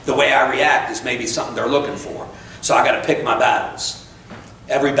story. The way I react is maybe something they're looking for. So I got to pick my battles.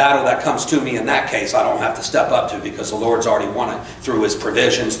 Every battle that comes to me in that case, I don't have to step up to because the Lord's already won it through His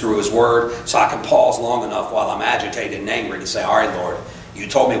provisions, through His Word. So I can pause long enough while I'm agitated and angry to say, all right, Lord, you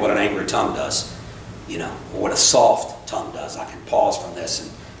told me what an angry tongue does. You know, or what a soft tongue does. I can pause from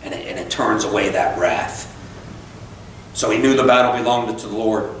this and it turns away that wrath. So he knew the battle belonged to the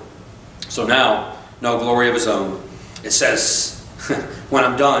Lord. So now, no glory of his own. It says, when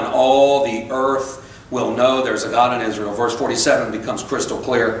I'm done, all the earth will know there's a God in Israel. Verse 47 becomes crystal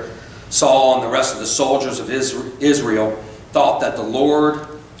clear. Saul and the rest of the soldiers of Israel thought that the Lord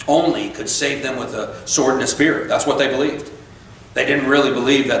only could save them with a sword and a spear. That's what they believed. They didn't really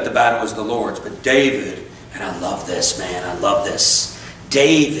believe that the battle was the Lord's. But David, and I love this, man, I love this.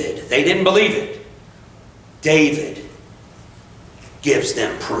 David, they didn't believe it. David gives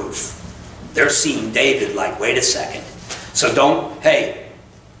them proof. They're seeing David like, wait a second. So don't think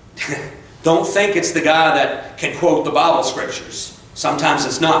it's the guy that can quote the Bible scriptures. Sometimes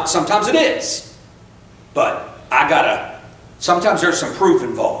it's not. Sometimes it is. But sometimes there's some proof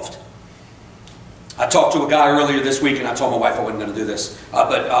involved. I talked to a guy earlier this week, and I told my wife I wasn't going to do this.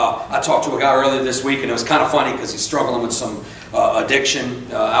 I talked to a guy earlier this week, and it was kind of funny because he's struggling with some addiction,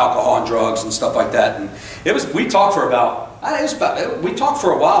 alcohol and drugs and stuff like that. And we talked for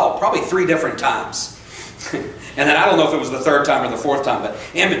a while, probably 3 different times. And then I don't know if it was the 3rd time or the 4th time, but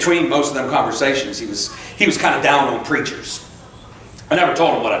in between most of them conversations, he was kind of down on preachers. I never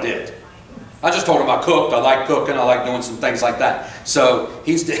told him what I did. I just told him I cooked, I like cooking, I like doing some things like that. So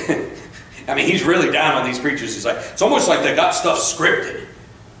he's really down on these preachers. He's like, it's almost like they got stuff scripted.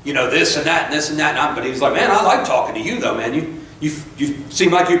 You know, this and that and this and that. But he's like, man, I like talking to you though, man. You seem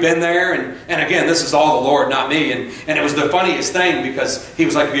like you've been there. And again, this is all the Lord, not me. And it was the funniest thing because he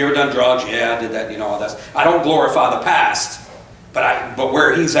was like, have you ever done drugs? Yeah, I did that. You know, all that. I don't glorify the past, but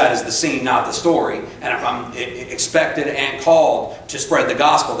where he's at is the scene, not the story. And if I'm expected and called to spread the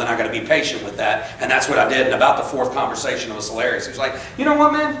gospel, then I got to be patient with that. And that's what I did. And about the 4th conversation, it was hilarious. He was like, you know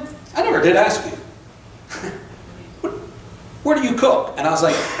what, man? I never did ask you. Where do you cook? And I was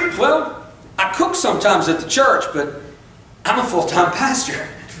like, well, I cook sometimes at the church, but I'm a full-time pastor.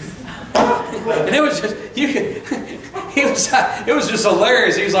 And it was just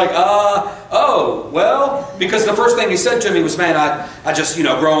hilarious. He was like, oh, well, because the first thing he said to me was, man, I just,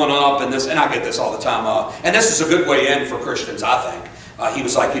 growing up and this, and I get this all the time. And this is a good way in for Christians, I think. He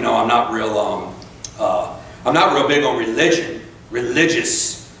was like, I'm not real big on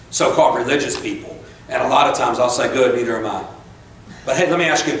so-called religious people. And a lot of times I'll say, good, neither am I. But hey, let me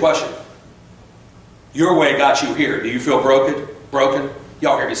ask you a question. Your way got you here. Do you feel broken?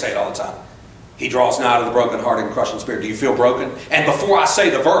 Y'all hear me say it all the time. He draws nigh to the brokenhearted and crushed in spirit. Do you feel broken? And before I say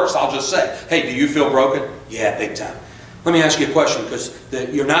the verse, I'll just say, hey, do you feel broken? Yeah, big time. Let me ask you a question, because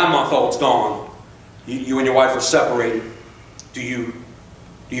your 9-month-old's gone. You and your wife are separated. Do you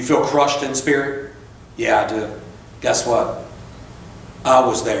feel crushed in spirit? Yeah, I do. Guess what? I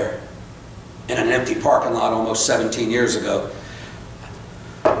was there in an empty parking lot almost 17 years ago.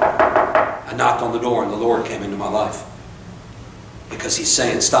 I knocked on the door and the Lord came into my life. Because He's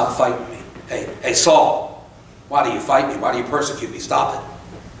saying, stop fighting me. Hey, Saul, why do you fight me? Why do you persecute me? Stop it.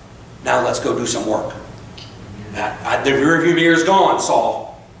 Now let's go do some work. The rearview mirror's gone,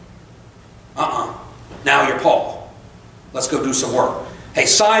 Saul. Now you're Paul. Let's go do some work. Hey,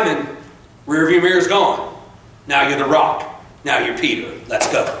 Simon, rearview mirror's gone. Now you're the rock. Now you're Peter.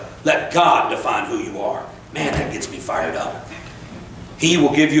 Let's go. Let God define who you are. Man, that gets me fired up. He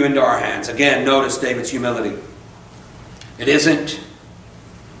will give you into our hands. Again, notice David's humility. It isn't.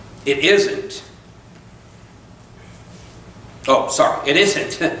 It isn't.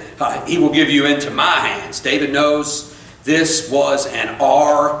 He will give you into my hands. David knows this was an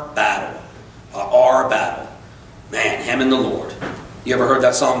our battle. Our battle. Man, him and the Lord. You ever heard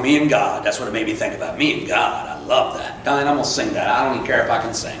that song, Me and God? That's what it made me think about. Me and God. I love that. Diane, I'm going to sing that. I don't even care if I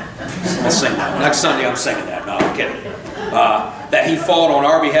can sing. I'll sing that. Next Sunday I'm singing that. No, I'm kidding. That He fought on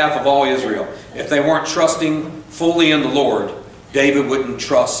our behalf of all Israel. If they weren't trusting fully in the Lord, David wouldn't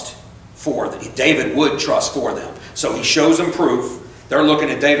trust for them. David would trust for them. So he shows them proof. They're looking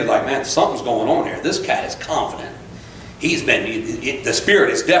at David like, man, something's going on here. This cat is confident. The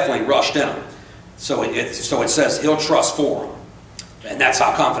Spirit is definitely rushed in him. So it says he'll trust for him. And that's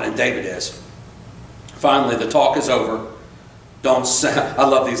how confident David is. Finally, the talk is over. I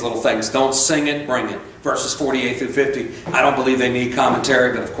love these little things. Don't sing it, bring it. Verses 48 through 50. I don't believe they need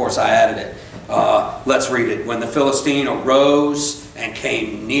commentary, but of course I added it. Let's read it. When the Philistine arose and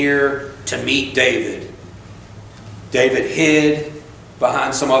came near to meet David, David hid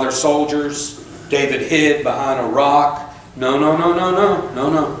behind some other soldiers. David hid behind a rock.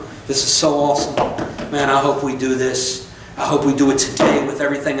 No. This is so awesome. Man, I hope we do this. I hope we do it today with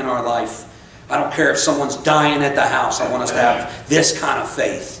everything in our life. I don't care if someone's dying at the house. I want us to have this kind of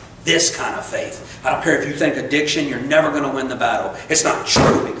faith. This kind of faith. I don't care if you think addiction, you're never going to win the battle. It's not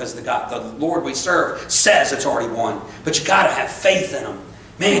true because the Lord we serve says it's already won. But you got to have faith in Him.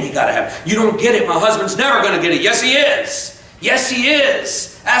 Man, you got to have. You don't get it. My husband's never going to get it. Yes, he is. Yes, he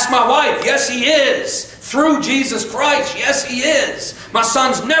is. Ask my wife. Yes, he is. Through Jesus Christ. Yes, he is. My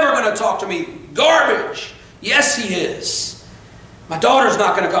son's never going to talk to me garbage. Yes, he is. My daughter's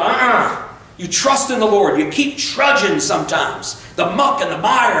not going to go, You trust in the Lord. You keep trudging sometimes. The muck and the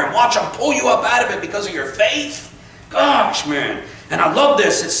mire, and watch Him pull you up out of it because of your faith. Gosh, man. And I love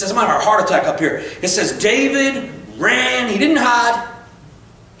this. It says, I might have a heart attack up here. It says, David ran. He didn't hide.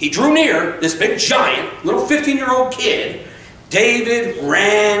 He drew near, this big giant, little 15-year-old kid. David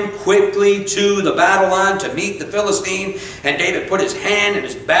ran quickly to the battle line to meet the Philistine. And David put his hand in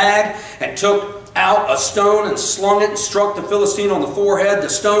his bag and took out a stone and slung it and struck the Philistine on the forehead. The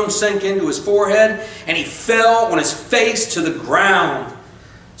stone sank into his forehead and he fell on his face to the ground.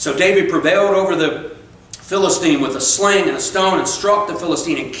 So David prevailed over the Philistine with a sling and a stone and struck the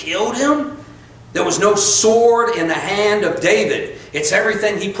Philistine and killed him. There was no sword in the hand of David. It's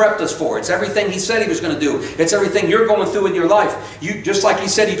everything he prepped us for. It's everything he said he was going to do. It's everything you're going through in your life. Just like he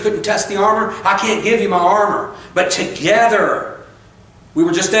said he couldn't test the armor, I can't give you my armor. But together, we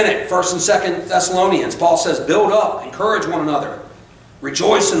were just in it, 1st and 2nd Thessalonians. Paul says, build up, encourage one another.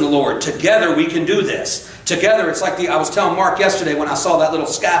 Rejoice in the Lord. Together we can do this. Together, it's like I was telling Mark yesterday when I saw that little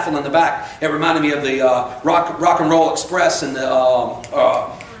scaffold in the back. It reminded me of the Rock and Roll Express and the,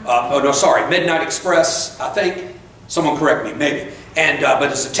 Midnight Express, I think. Someone correct me, maybe. And but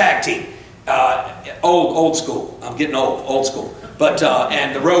it's a tag team. Old school. I'm getting old school. But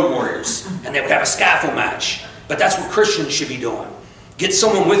and the Road Warriors. And they would have a scaffold match. But that's what Christians should be doing. Get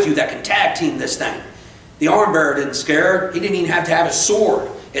someone with you that can tag team this thing. The arm bearer didn't scare. He didn't even have to have a sword.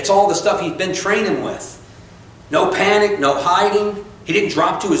 It's all the stuff he'd been training with. No panic, no hiding. He didn't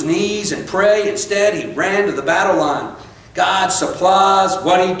drop to his knees and pray. Instead, he ran to the battle line. God supplies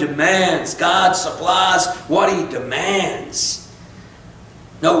what He demands. God supplies what He demands.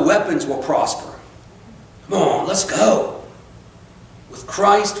 No weapons will prosper. Come on, let's go. With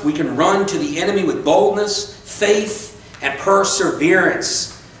Christ, we can run to the enemy with boldness, faith, and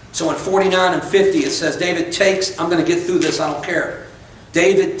perseverance. So in 49 and 50 it says, David takes, I'm going to get through this, I don't care.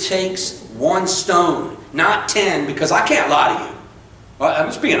 David takes one stone, not 10, because I can't lie to you. I'm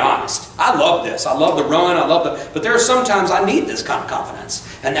just being honest. I love this. I love the run. But there are sometimes I need this kind of confidence.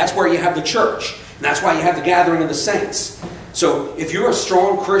 And that's where you have the church. And that's why you have the gathering of the saints. So if you're a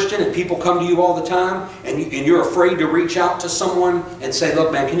strong Christian and people come to you all the time and you're afraid to reach out to someone and say,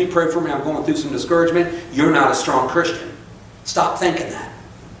 look, man, can you pray for me? I'm going through some discouragement. You're not a strong Christian. Stop thinking that.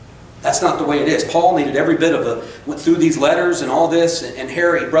 That's not the way it is. Paul needed every bit of went through these letters and all this.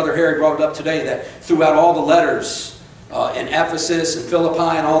 And Brother Harry brought it up today that throughout all the letters in Ephesus and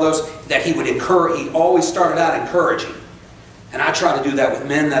Philippi and all those, that he would encourage. He always started out encouraging. And I try to do that with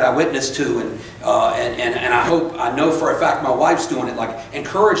men that I witness to. And I know for a fact my wife's doing it. Like,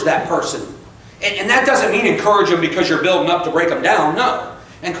 encourage that person. And that doesn't mean encourage them because you're building up to break them down. No.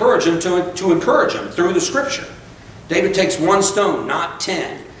 Encourage them to encourage them through the Scripture. David takes one stone, not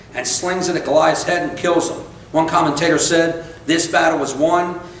 10, and slings it at Goliath's head and kills him. One commentator said, this battle was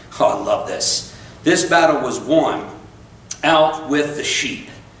won. Oh, I love this. This battle was won out with the sheep.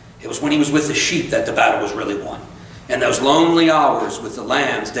 It was when he was with the sheep that the battle was really won. In those lonely hours with the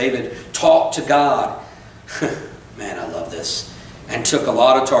lambs, David talked to God. Man, I love this. And took a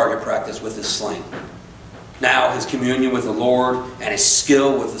lot of target practice with his sling. Now his communion with the Lord and his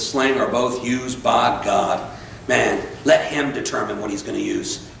skill with the sling are both used by God. Man, let Him determine what He's going to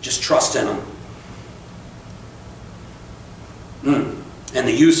use. Just trust in Him. And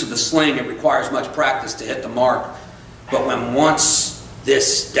the use of the sling, it requires much practice to hit the mark. But when once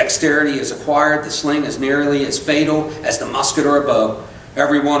this dexterity is acquired, the sling is nearly as fatal as the musket or a bow.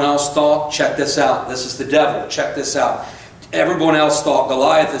 Everyone else thought, check this out. This is the devil. Check this out. Everyone else thought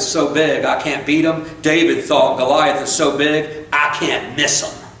Goliath is so big, I can't beat him. David thought Goliath is so big, I can't miss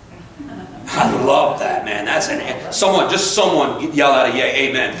him. I love that, man. That's someone yell out a yeah,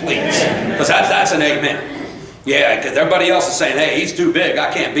 amen, please. Because that's an amen. Yeah, because everybody else is saying, hey, he's too big,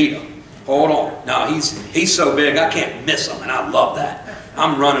 I can't beat him. Hold on. No, he's so big, I can't miss him. And I love that.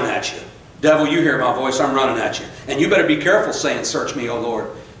 I'm running at you. Devil, you hear my voice, I'm running at you. And you better be careful saying, search me, O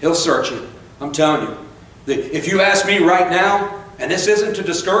Lord. He'll search you. I'm telling you. If you ask me right now, and this isn't to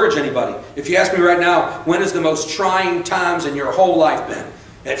discourage anybody, if you ask me right now, when is the most trying times in your whole life been?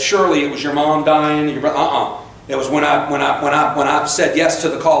 And surely it was your mom dying. It was when I said yes to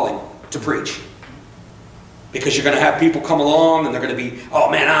the calling to preach. Because you're going to have people come along and they're going to be,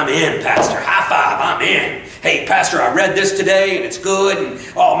 oh man, I'm in, Pastor. High five, I'm in. Hey, Pastor, I read this today and it's good. And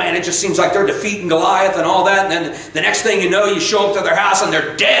oh man, it just seems like they're defeating Goliath and all that. And then the next thing you know, you show up to their house and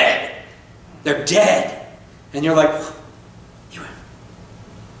they're dead. They're dead. And you're like,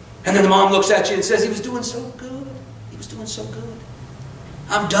 and then the mom looks at you and says, he was doing so good. He was doing so good.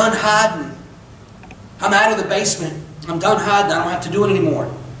 I'm done hiding. I'm out of the basement. I'm done hiding. I don't have to do it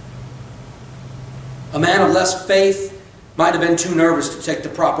anymore. A man of less faith might have been too nervous to take the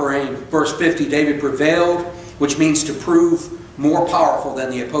proper aim. Verse 50, David prevailed, which means to prove more powerful than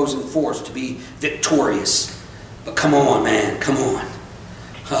the opposing force, to be victorious. But come on, man, come on.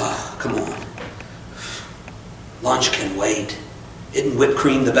 Come on. Lunch can wait. Isn't whipped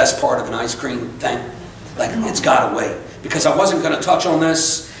cream the best part of an ice cream thing? Like, it's got to wait. Because I wasn't going to touch on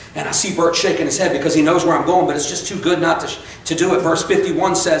this. And I see Bert shaking his head because he knows where I'm going, but it's just too good not to do it. Verse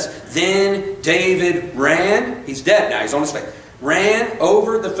 51 says, then David ran, he's dead now, he's on his face, ran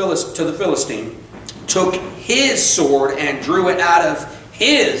over to the Philistine, took his sword and drew it out of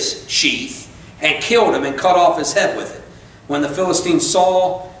his sheath, and killed him and cut off his head with it. When the Philistines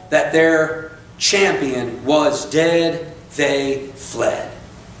saw that their champion was dead, they fled.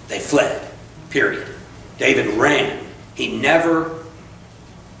 They fled, period. David ran. He never...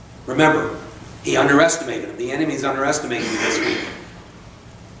 Remember, he underestimated him. The enemy's underestimating you this week.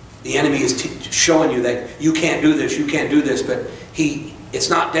 The enemy is showing you that you can't do this, you can't do this, but it's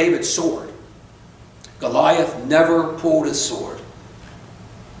not David's sword. Goliath never pulled his sword.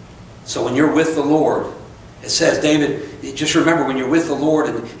 So when you're with the Lord, it says, David, just remember when you're with the Lord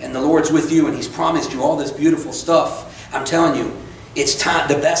and the Lord's with you and he's promised you all this beautiful stuff, I'm telling you, it's time.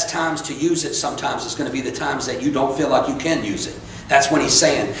 The best times to use it sometimes is going to be the times that you don't feel like you can use it. That's when he's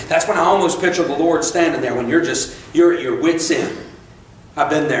saying, that's when I almost picture the Lord standing there when you're at your wit's end. I've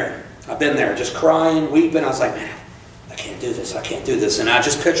been there, just crying, weeping. I was like, man, I can't do this, I can't do this. And I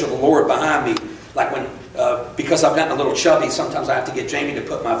just picture the Lord behind me, like when, because I've gotten a little chubby, sometimes I have to get Jamie to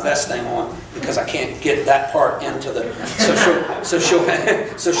put my vest thing on because I can't get that part into the, so she'll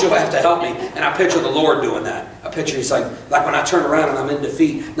have to help me. And I picture the Lord doing that. I picture he's like when I turn around and I'm in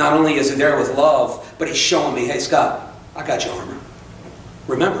defeat, not only is he there with love, but he's showing me, hey Scott, I got your armor.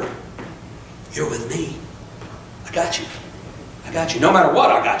 Remember, you're with me. I got you. I got you. No matter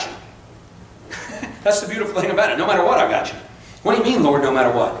what, I got you. That's the beautiful thing about it. No matter what, I got you. What do you mean, Lord, no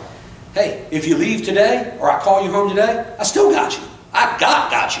matter what? Hey, if you leave today, or I call you home today, I still got you. I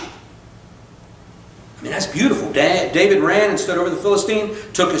got you. I mean, that's beautiful. David ran and stood over the Philistine,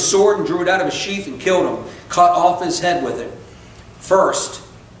 took his sword and drew it out of his sheath and killed him, cut off his head with it. First,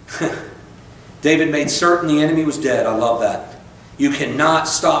 David made certain the enemy was dead. I love that. You cannot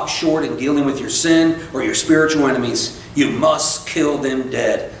stop short in dealing with your sin or your spiritual enemies. You must kill them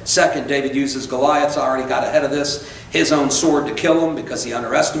dead. Second, David uses Goliath. I already got ahead of this. His own sword to kill him because he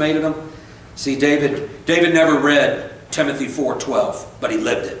underestimated him. See, David never read Timothy 4:12, but he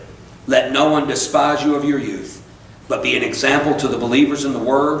lived it. Let no one despise you of your youth, but be an example to the believers in the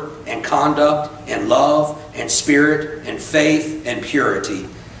word and conduct and love and spirit and faith and purity.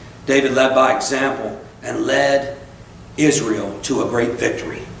 David led by example and led Israel to a great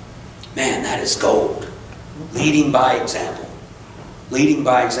victory. Man, that is gold. Leading by example. Leading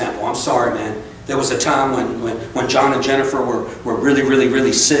by example. I'm sorry, man. There was a time when John and Jennifer were really, really,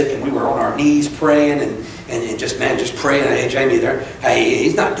 really sick, and we were on our knees praying and just praying. Hey, Jamie, hey,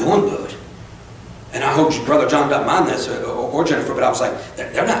 he's not doing good. And I hope Brother John doesn't mind this, or Jennifer, but I was like,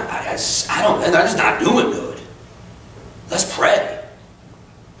 they're just not doing good. Let's pray.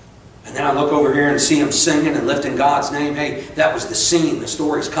 And then I look over here and see him singing and lifting God's name. Hey, that was the scene. The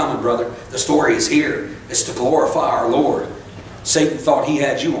story's coming, brother. The story is here. It's to glorify our Lord. Satan thought he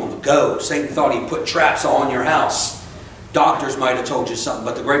had you on the go. Satan thought he put traps all in your house. Doctors might have told you something,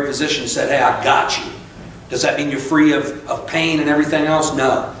 but the great physician said, hey, I got you. Does that mean you're free of pain and everything else?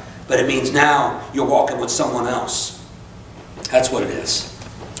 No. But it means now you're walking with someone else. That's what it is.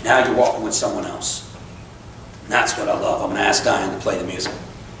 Now you're walking with someone else. And that's what I love. I'm going to ask Diane to play the music.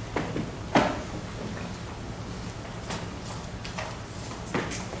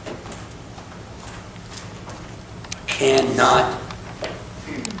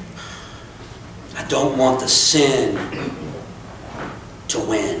 I don't want the sin to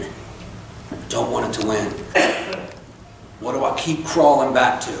win. I don't want it to win. What do I keep crawling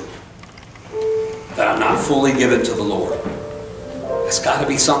back to that I'm not fully given to the Lord? It's got to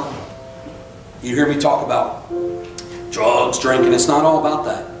be something. You hear me talk about drugs, drinking. It's not all about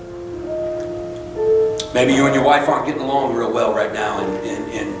that. Maybe you and your wife aren't getting along real well right now, and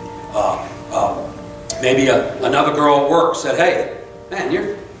maybe another girl at work said, "Hey, man,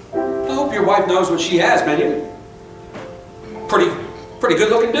 I hope your wife knows what she has, man. You're pretty good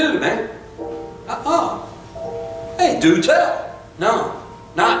looking dude, man." Hey, do tell. No,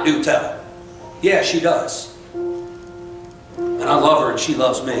 not do tell. Yeah, she does. And I love her and she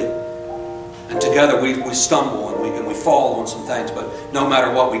loves me. And together we stumble and we fall on some things, but no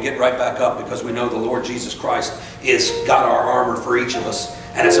matter what, we get right back up because we know the Lord Jesus Christ is got our armor for each of us.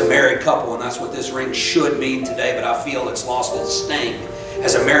 And as a married couple, and that's what this ring should mean today, but I feel it's lost its sting.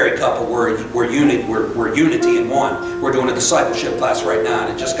 As a married couple, we're unity in one. We're doing a discipleship class right now,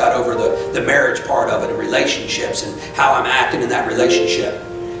 and it just got over the marriage part of it, and relationships, and how I'm acting in that relationship.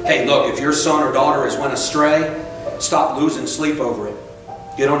 Hey, look, if your son or daughter has went astray, stop losing sleep over it.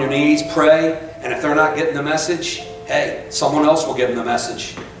 Get on your knees, pray, and if they're not getting the message, hey, someone else will give them the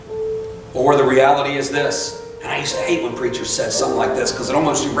message. Or the reality is this, and I used to hate when preachers said something like this because it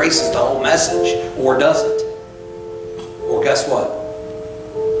almost erases the whole message, or does it? Or guess what?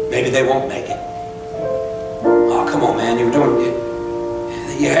 Maybe they won't make it. Oh, come on, man, you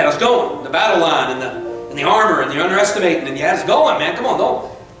had us going, the battle line and the armor, and you're underestimating, and you had us going, man. Come on, don't.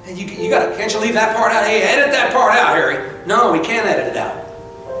 You gotta, can't you leave that part out? Hey, edit that part out, Harry. No, we can't edit it out.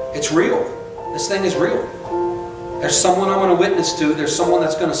 It's real. This thing is real. There's someone I'm going to witness to. There's someone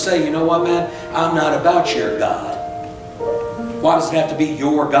that's going to say, you know what, man? I'm not about your God. Why does it have to be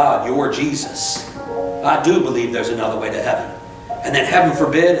your God, your Jesus? I do believe there's another way to heaven. And then heaven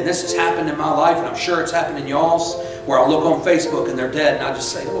forbid, and this has happened in my life, and I'm sure it's happened in y'all's, where I'll look on Facebook and they're dead, and I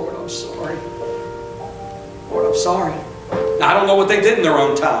just say, Lord, I'm sorry. Lord, I'm sorry. Now, I don't know what they did in their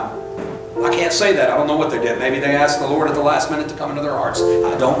own time. I can't say that. I don't know what they did. Maybe they asked the Lord at the last minute to come into their hearts.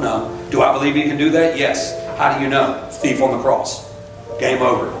 I don't know. Do I believe He can do that? Yes. How do you know? Thief on the cross. Game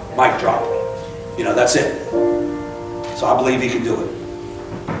over. Mic drop. You know, that's it. So I believe He can do it.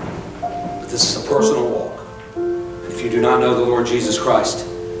 But this is a personal walk. And if you do not know the Lord Jesus Christ,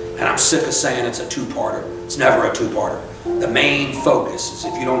 and I'm sick of saying it's a two-parter. It's never a two-parter. The main focus is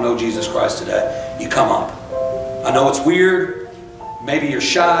if you don't know Jesus Christ today, you come up. I know it's weird. Maybe you're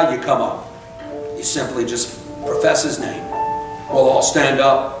shy, you come up. You simply just profess His name. We'll all stand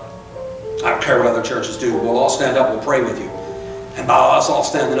up. I don't care what other churches do. We'll all stand up, we'll pray with you. And by us all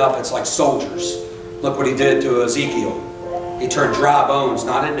standing up, it's like soldiers. Look what He did to Ezekiel. He turned dry bones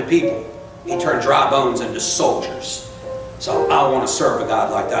not into people. He turned dry bones into soldiers. So I want to serve a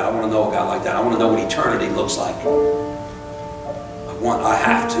God like that. I want to know a God like that. I want to know what eternity looks like. I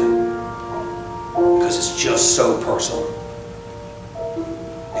have to. Because it's just so personal.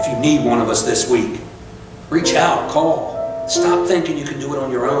 If you need one of us this week, reach out, call. Stop thinking you can do it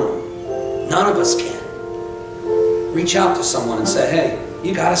on your own. None of us can. Reach out to someone and say, hey,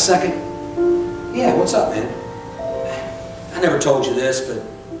 you got a second? Yeah, what's up, man? I never told you this, but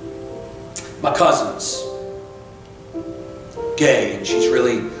my cousin's gay, and she's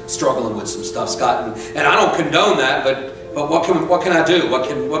really struggling with some stuff, Scott. And I don't condone that, but what can I do? What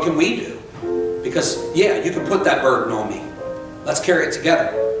can we do? Because, yeah, you can put that burden on me. Let's carry it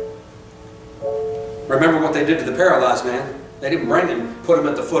together. Remember what they did to the paralyzed man? They didn't bring him, put him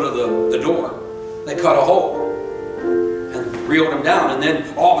at the foot of the door. They cut a hole and reeled him down. And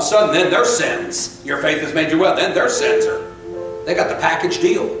then all of a sudden, then their sins. Your faith has made you well. Then their sins they got the package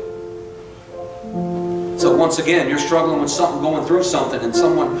deal. So once again, you're struggling with something, going through something, and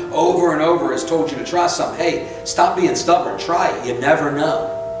someone over and over has told you to try something. Hey, stop being stubborn. Try it. You never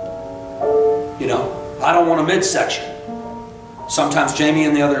know. You know, I don't want a midsection. Sometimes Jamie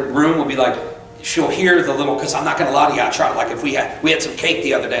in the other room will be like, she'll hear the little, because I'm not going to lie to you, I tried, like if we had some cake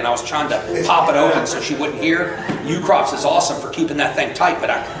the other day and I was trying to pop it open so she wouldn't hear. U-Crops is awesome for keeping that thing tight,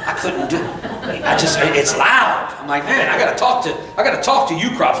 but I couldn't do it. It's loud. I'm like, man, I got to talk to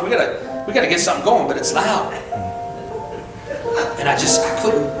U-Crops. We got to get something going, but it's loud. And I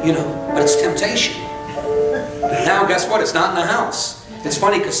couldn't, you know, but it's temptation. Now guess what? It's not in the house. It's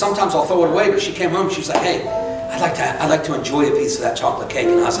funny because sometimes I'll throw it away, but she came home, she was like, hey, I'd like to enjoy a piece of that chocolate cake.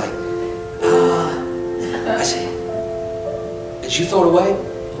 And I was like, I said, did you throw it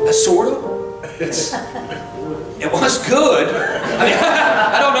away? Sort of? It was good. I mean,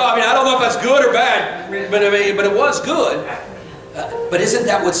 I don't know. I mean, I don't know if that's good or bad, but it was good. But isn't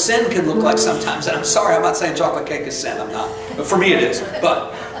that what sin can look like sometimes? And I'm sorry, I'm not saying chocolate cake is sin. I'm not. But for me, it is.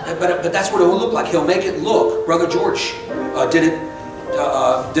 But that's what it will look like. He'll make it look. Brother George did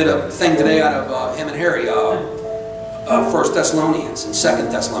a thing today out of him and Harry. 1 Thessalonians and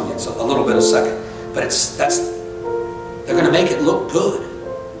 2 Thessalonians, a little bit of 2nd. But they're going to make it look good.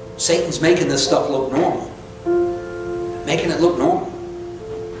 Satan's making this stuff look normal. Making it look normal.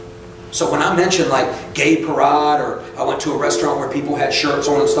 So when I mention like gay parade, or I went to a restaurant where people had shirts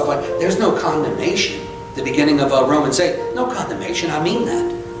on and stuff like that, there's no condemnation. The beginning of Romans 8, no condemnation, I mean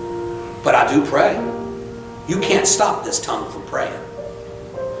that. But I do pray. You can't stop this tongue from praying.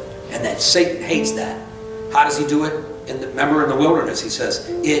 And that Satan hates that. How does he do it? Remember in the wilderness, he says,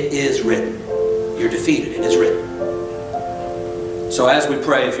 it is written. You're defeated, it is written. So as we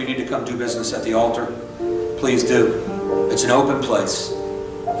pray, if you need to come do business at the altar, please do. It's an open place.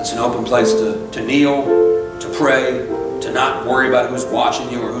 It's an open place to kneel, to pray, to not worry about who's watching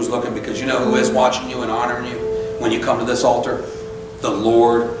you or who's looking, because you know who is watching you and honoring you when you come to this altar? The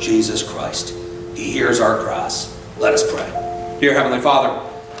Lord Jesus Christ. He hears our cries. Let us pray. Dear Heavenly Father,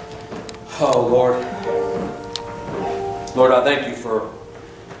 oh Lord, Lord, I thank you for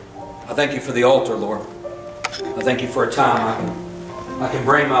the altar, Lord. I thank you for a time I can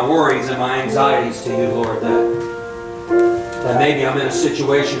bring my worries and my anxieties to you, Lord, that maybe I'm in a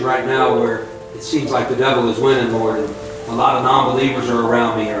situation right now where it seems like the devil is winning, Lord, and a lot of non-believers are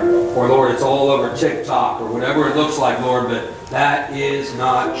around me, or Lord, it's all over TikTok, or whatever it looks like, Lord, but that is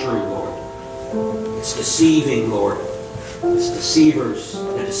not true, Lord. It's deceiving, Lord. It's deceivers.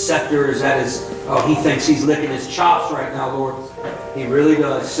 The deceptor is at his, he thinks he's licking his chops right now, Lord. He really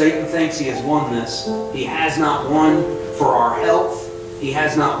does. Satan thinks he has won this. He has not won for our health. He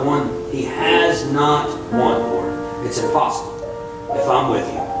has not won. He has not won, Lord. It's impossible if I'm with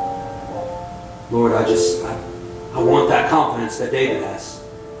you. Lord, I want that confidence that David has.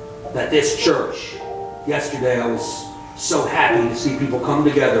 That this church, yesterday I was so happy to see people come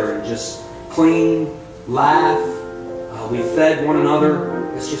together and just clean, laugh. We fed one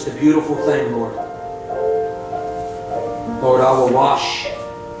another. It's just a beautiful thing, Lord. Lord, I will wash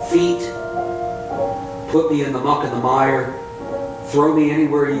feet, put me in the muck and the mire, throw me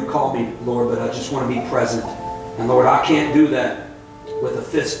anywhere you call me, Lord, but I just want to be present. And Lord, I can't do that with a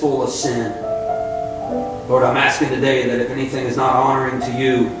fistful of sin. Lord, I'm asking today that if anything is not honoring to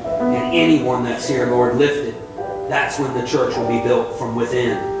you and anyone that's here, Lord, lift it. That's when the church will be built from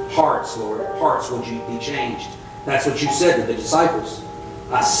within. Hearts, Lord, hearts will be changed. That's what you said to the disciples.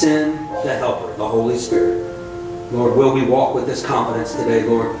 I send the Helper, the Holy Spirit. Lord, will we walk with this confidence today,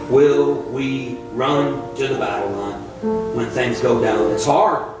 Lord? Will we run to the battle line when things go down? It's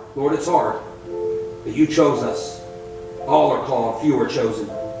hard. Lord, it's hard. But you chose us. All are called, few are chosen.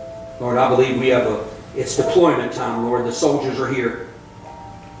 Lord, I believe we have it's deployment time, Lord. The soldiers are here.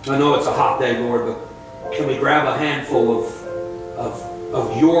 I know it's a hot day, Lord, but can we grab a handful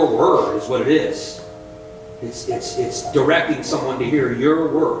of your word is what it is. It's directing someone to hear your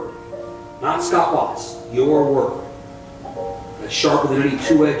word. Not Scott Watts, your word. That's sharper than any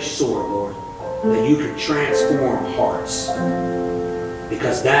two-edged sword, Lord. That you can transform hearts.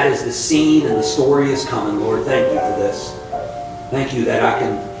 Because that is the scene and the story is coming, Lord. Thank you for this. Thank you that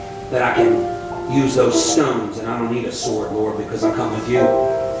I can use those stones and I don't need a sword, Lord, because I come with you.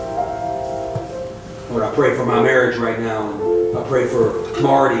 Lord, I pray for my marriage right now. And I pray for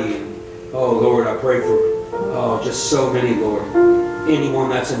Marty. And, oh, Lord, I pray for just so many, Lord. Anyone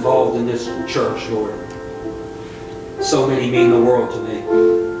that's involved in this church, Lord. So many mean the world to me.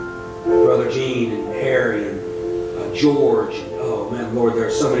 Brother Gene and Harry and George. Oh, man, Lord, there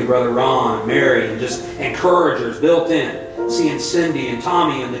are so many. Brother Ron and Mary and just encouragers built in. Seeing Cindy and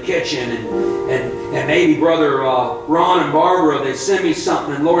Tommy in the kitchen and maybe Brother Ron and Barbara, they send me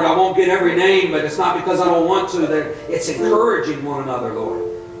something. And Lord, I won't get every name, but it's not because I don't want to. It's encouraging one another, Lord.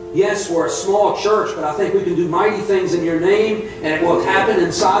 Yes, we're a small church, but I think we can do mighty things in your name, and it will happen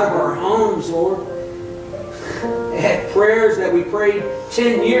inside of our homes, Lord. Prayers that we prayed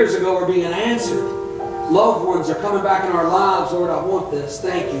 10 years ago are being answered. Loved ones are coming back in our lives, Lord. I want this.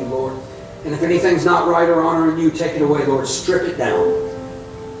 Thank you, Lord. And if anything's not right or honoring you, take it away, Lord. Strip it down.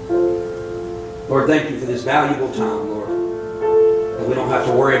 Lord, thank you for this valuable time, Lord. That we don't have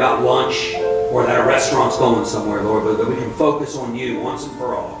to worry about lunch or that a restaurant's going somewhere, Lord, but that we can focus on you once and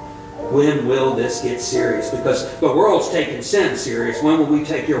for all. When will this get serious? Because the world's taking sin serious. When will we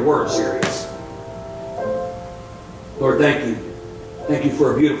take your word serious? Lord, thank you. Thank you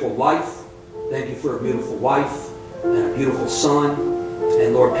for a beautiful life. Thank you for a beautiful wife and a beautiful son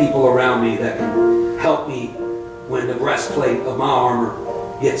And Lord, people around me that can help me when the breastplate of my armor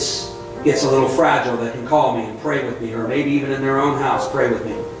gets a little fragile, that can call me and pray with me, or maybe even in their own house pray with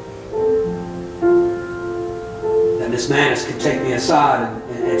me. That Miss Manis can take me aside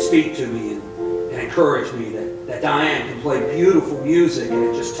and speak to me and encourage me. That Diane can play beautiful music and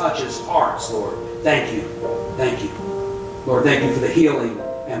it just touches hearts, Lord. Thank you. Thank you. Lord, thank you for the healing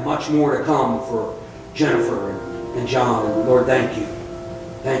and much more to come for Jennifer and John. And Lord, thank you.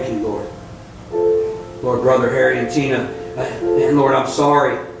 Thank you, Lord. Lord, Brother Harry and Tina. And Lord, I'm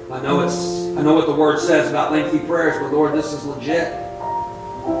sorry. I know what the Word says about lengthy prayers, but Lord, this is legit.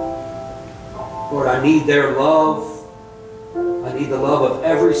 Lord, I need their love. I need the love of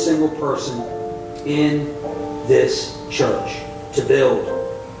every single person in this church to build.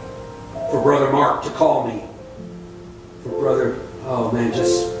 For Brother Mark to call me. For Brother, oh man,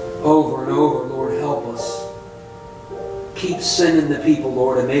 just over and over, Lord, help us. Keep sending the people,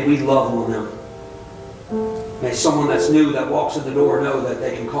 Lord, and may we love on them. May someone that's new that walks in the door know that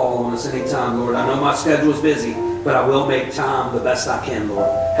they can call on us anytime, Lord. I know my schedule is busy, but I will make time the best I can, Lord.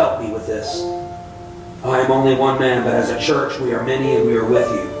 Help me with this. I am only one man, but as a church, we are many and we are with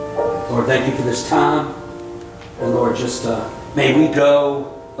you. Lord, thank you for this time. And Lord, just may we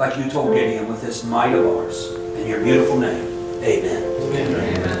go like you told Gideon with this might of ours. In your beautiful name, amen.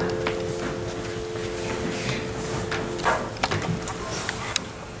 Amen.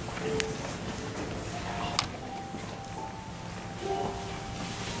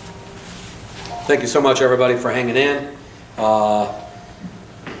 Thank you so much, everybody, for hanging in.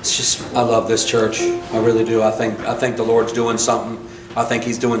 It's just, I love this church. I really do. I think the Lord's doing something. I think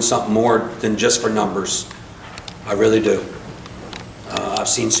He's doing something more than just for numbers. I really do. I've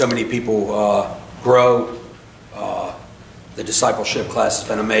seen so many people grow. The discipleship class has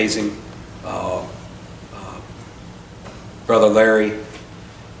been amazing. Brother Larry,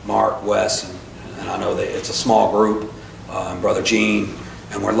 Mark, Wes, and I know that it's a small group, and Brother Gene,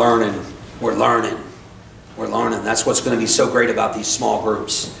 and we're learning. That's what's going to be so great about these small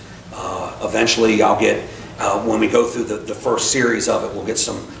groups. Eventually, I'll get, when we go through the first series of it, we'll get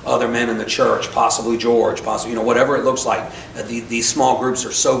some other men in the church, possibly George, possibly, whatever it looks like. These small groups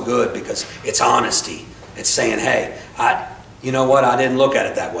are so good because it's honesty. It's saying, hey, you know what? I didn't look at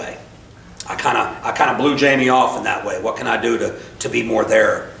it that way. I kind of blew Jamie off in that way. What can I do to be more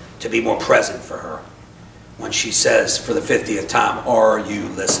there, to be more present for her? When she says for the 50th time, are you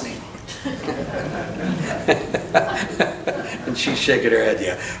listening? And she's shaking her head,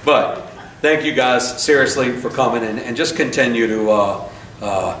 yeah. But thank you guys, seriously, for coming and just continue to,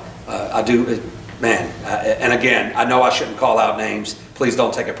 and again, I know I shouldn't call out names. Please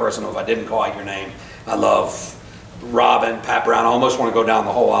don't take it personal if I didn't call out your name. I love Robin, Pat Brown. I almost want to go down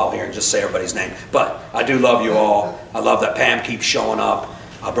the whole aisle here and just say everybody's name. But I do love you all. I love that Pam keeps showing up.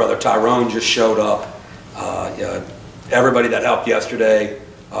 Brother Tyrone just showed up. Everybody that helped yesterday,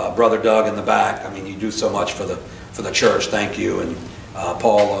 Brother Doug in the back. I mean, you do so much for the church. Thank you, and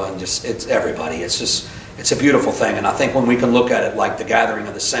Paula, and just it's everybody. It's a beautiful thing, and I think when we can look at it like the gathering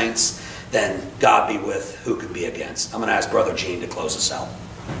of the saints, then God be with who can be against. I'm going to ask Brother Gene to close us out.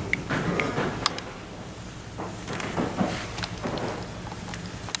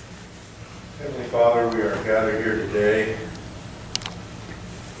 Heavenly Father, we are gathered here today,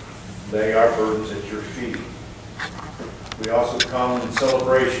 lay our burdens at your feet. We also come in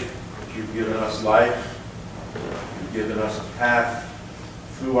celebration that you've given us life, you've given us a path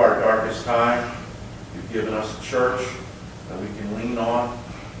through our darkest time, you've given us a church that we can lean on.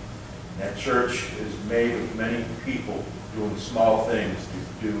 That church is made of many people doing small things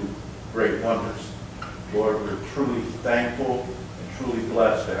to do great wonders. Lord, we're truly thankful and truly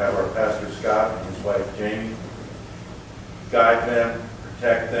blessed to have our Pastor Scott and his wife Jamie. Guide them,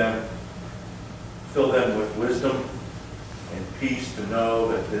 protect them, fill them with wisdom and peace to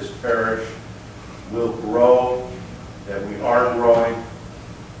know that this parish will grow, that we are growing,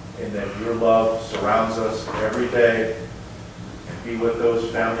 and that your love surrounds us every day. And be with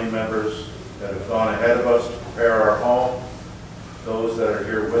those family members that have gone ahead of us to prepare our home, those that are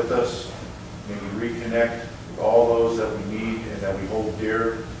here with us. May we reconnect with all those that we need and that we hold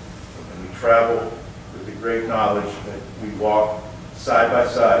dear, and we travel with the great knowledge that we walk side by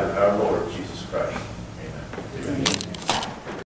side with our Lord Jesus Christ.